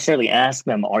have to necessarily ask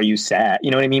them, are you sad?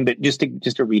 You know what I mean? But just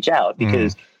to reach out,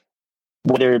 because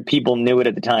whether people knew it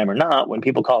at the time or not, when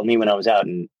people called me when I was out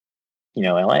in,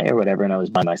 LA or whatever, and I was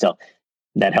by myself,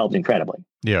 that helped incredibly.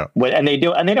 Yeah. And they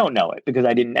don't know it because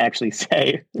I didn't actually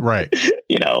say, right.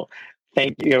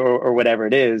 Thank you or whatever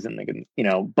it is. And they can,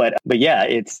 but yeah,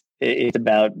 it's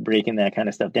about breaking that kind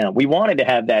of stuff down. We wanted to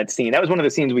have that scene. That was one of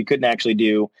the scenes we couldn't actually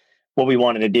do what we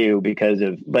wanted to do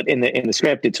but in the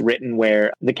script, it's written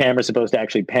where the camera's supposed to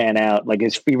actually pan out. Like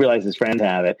he realizes his friends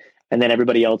have it. And then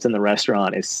everybody else in the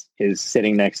restaurant is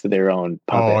sitting next to their own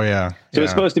puppet. Oh yeah. So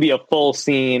it's supposed to be a full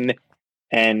scene.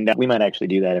 And we might actually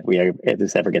do that if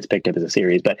this ever gets picked up as a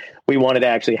series, but we wanted to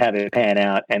actually have it pan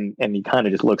out and he kind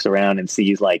of just looks around and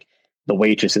sees like the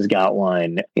waitress has got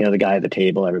one, the guy at the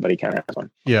table, everybody kind of has one.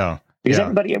 Yeah. Because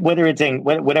everybody, whether it's in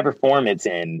whatever form it's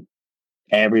in,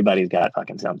 everybody's got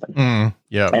fucking something.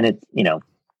 Yeah. And it's,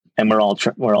 and we're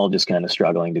all just kind of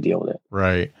struggling to deal with it.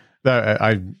 Right.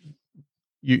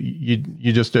 You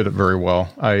just did it very well.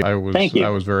 I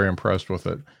was very impressed with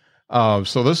it.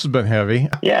 So this has been heavy.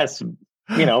 Yes.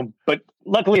 But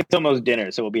luckily it's almost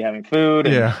dinner, so we'll be having food.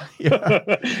 And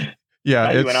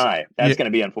yeah. You and I. That's going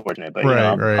to be unfortunate, but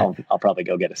I'll probably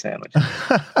go get a sandwich.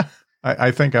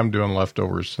 I think I'm doing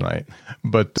leftovers tonight,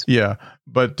 but yeah.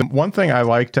 But one thing I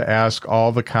like to ask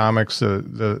all the comics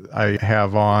that I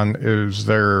have on is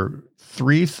there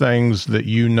 3 things that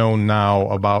you know now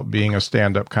about being a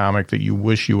stand-up comic that you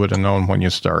wish you would have known when you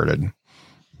started?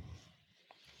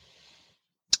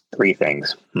 3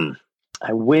 things.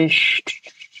 I wish,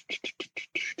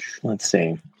 let's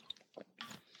see.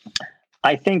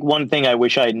 I think one thing I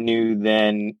wish I knew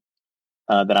then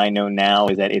that I know now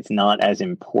is that it's not as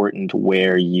important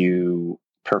where you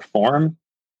perform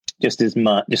just as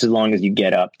long as you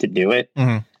get up to do it.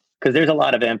 Because there's a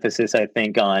lot of emphasis, I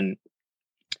think, on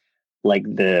like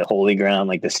the holy ground,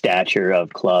 like the stature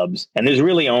of clubs. And there's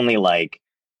really only like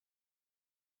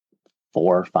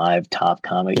 4 or 5 top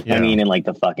comedy. I mean, in like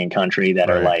the fucking country that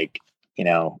are like,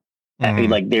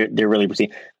 like they're really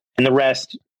perceived. And the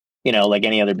rest, like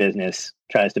any other business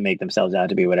tries to make themselves out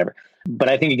to be whatever. But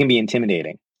I think it can be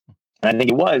intimidating. And I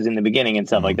think it was in the beginning and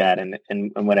stuff like that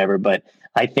and whatever. But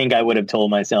I think I would have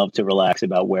told myself to relax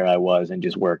about where I was and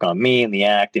just work on me and the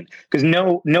act. And because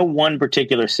no one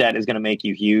particular set is going to make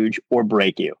you huge or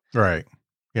break you. Right.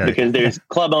 Yeah. Because there's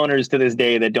club owners to this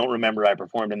day that don't remember I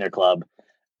performed in their club.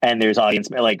 And there's audience,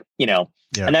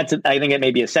 and that's, I think it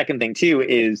may be a second thing too,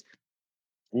 is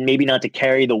maybe not to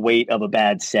carry the weight of a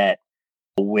bad set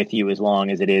with you as long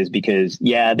as it is, because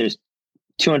there's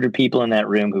 200 people in that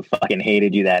room who fucking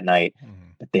hated you that night.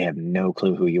 but they have no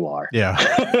clue who you are. Yeah.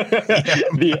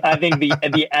 I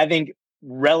think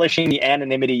relishing the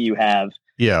anonymity you have,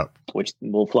 Yeah. which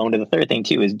will flow into the third thing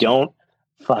too, is don't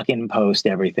fucking post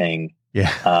everything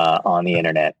Yeah. on the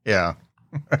internet. Yeah.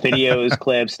 Videos,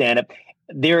 clips, stand up.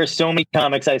 There are so many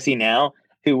comics I see now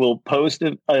who will post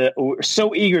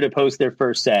so eager to post their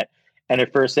first set, and their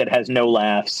first set has no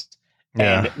laughs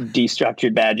and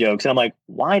destructured bad jokes. And I'm like,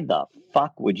 why the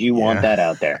fuck would you want that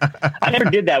out there? I never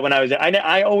did that when I was there.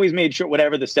 I always made sure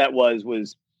whatever the set was,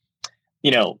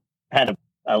 had a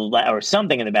or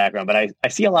something in the background, but I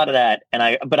see a lot of that. And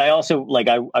I also like,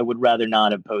 I would rather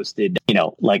not have posted,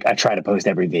 like I try to post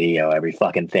every video, every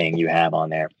fucking thing you have on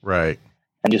there. Right.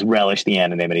 And just relish the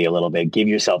anonymity a little bit. Give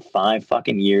yourself 5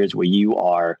 fucking years where you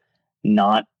are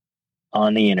not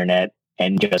on the internet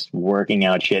and just working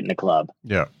out shit in a club.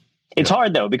 Yeah. It's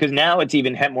hard though, because now it's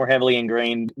even more heavily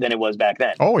ingrained than it was back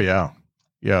then. Oh yeah.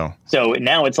 Yeah. So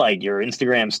now it's like your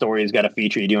Instagram story's got to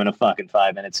feature you doing a fucking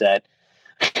 5-minute set.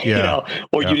 Yeah.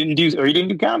 You didn't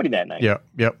do comedy that night. Yeah.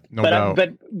 Yep. No doubt.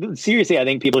 But seriously, I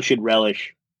think people should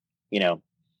relish,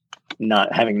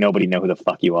 not having nobody know who the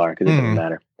fuck you are, because it doesn't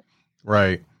matter.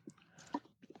 Right.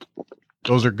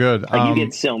 Those are good. You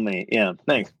get so many. Yeah.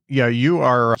 Thanks. Yeah. You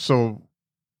are. So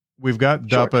we've got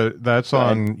Duppa. That's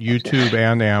on YouTube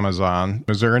and Amazon.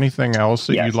 Is there anything else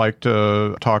that you'd like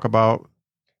to talk about?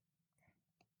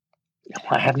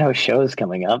 I have no shows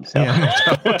coming up. So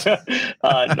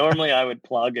normally I would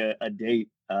plug a date.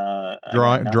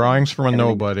 Drawings from a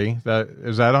Nobody.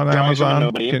 Is that on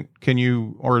Amazon? Can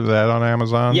you order that on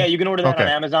Amazon? Yeah, you can order that on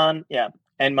Amazon. Yeah.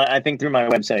 And I think through my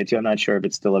website too. I'm not sure if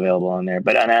it's still available on there,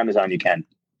 but on Amazon you can.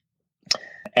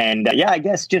 And I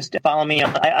guess just follow me.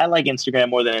 I like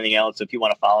Instagram more than anything else. So if you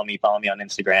want to follow me on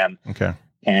Instagram. Okay.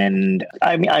 And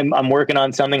I'm working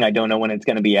on something. I don't know when it's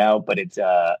going to be out, but it's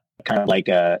kind of like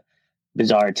a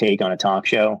bizarre take on a talk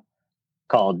show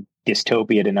called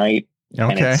Dystopia Tonight.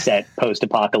 And it's set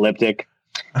post-apocalyptic.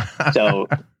 So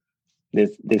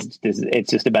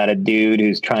it's just about a dude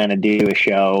who's trying to do a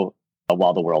show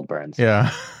while the world burns.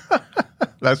 Yeah.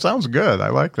 That sounds good. I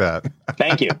like that.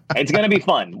 Thank you. It's going to be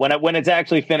fun. When it's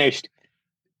actually finished,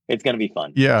 it's going to be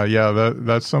fun. Yeah.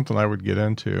 That's something I would get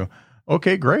into.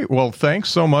 Okay, great. Well, thanks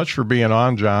so much for being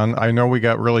on, John. I know we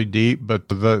got really deep, but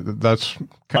that's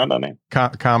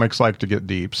comics like to get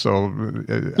deep. So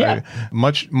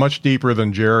much deeper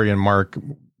than Jerry and Mark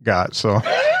got. So,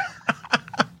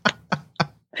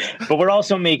 but we're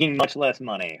also making much less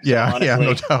money. So honestly,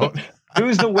 no doubt.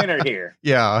 Who's the winner here?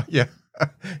 Yeah.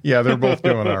 They're both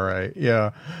doing all right.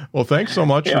 Yeah. Well, thanks so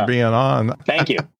much for being on. Thank you.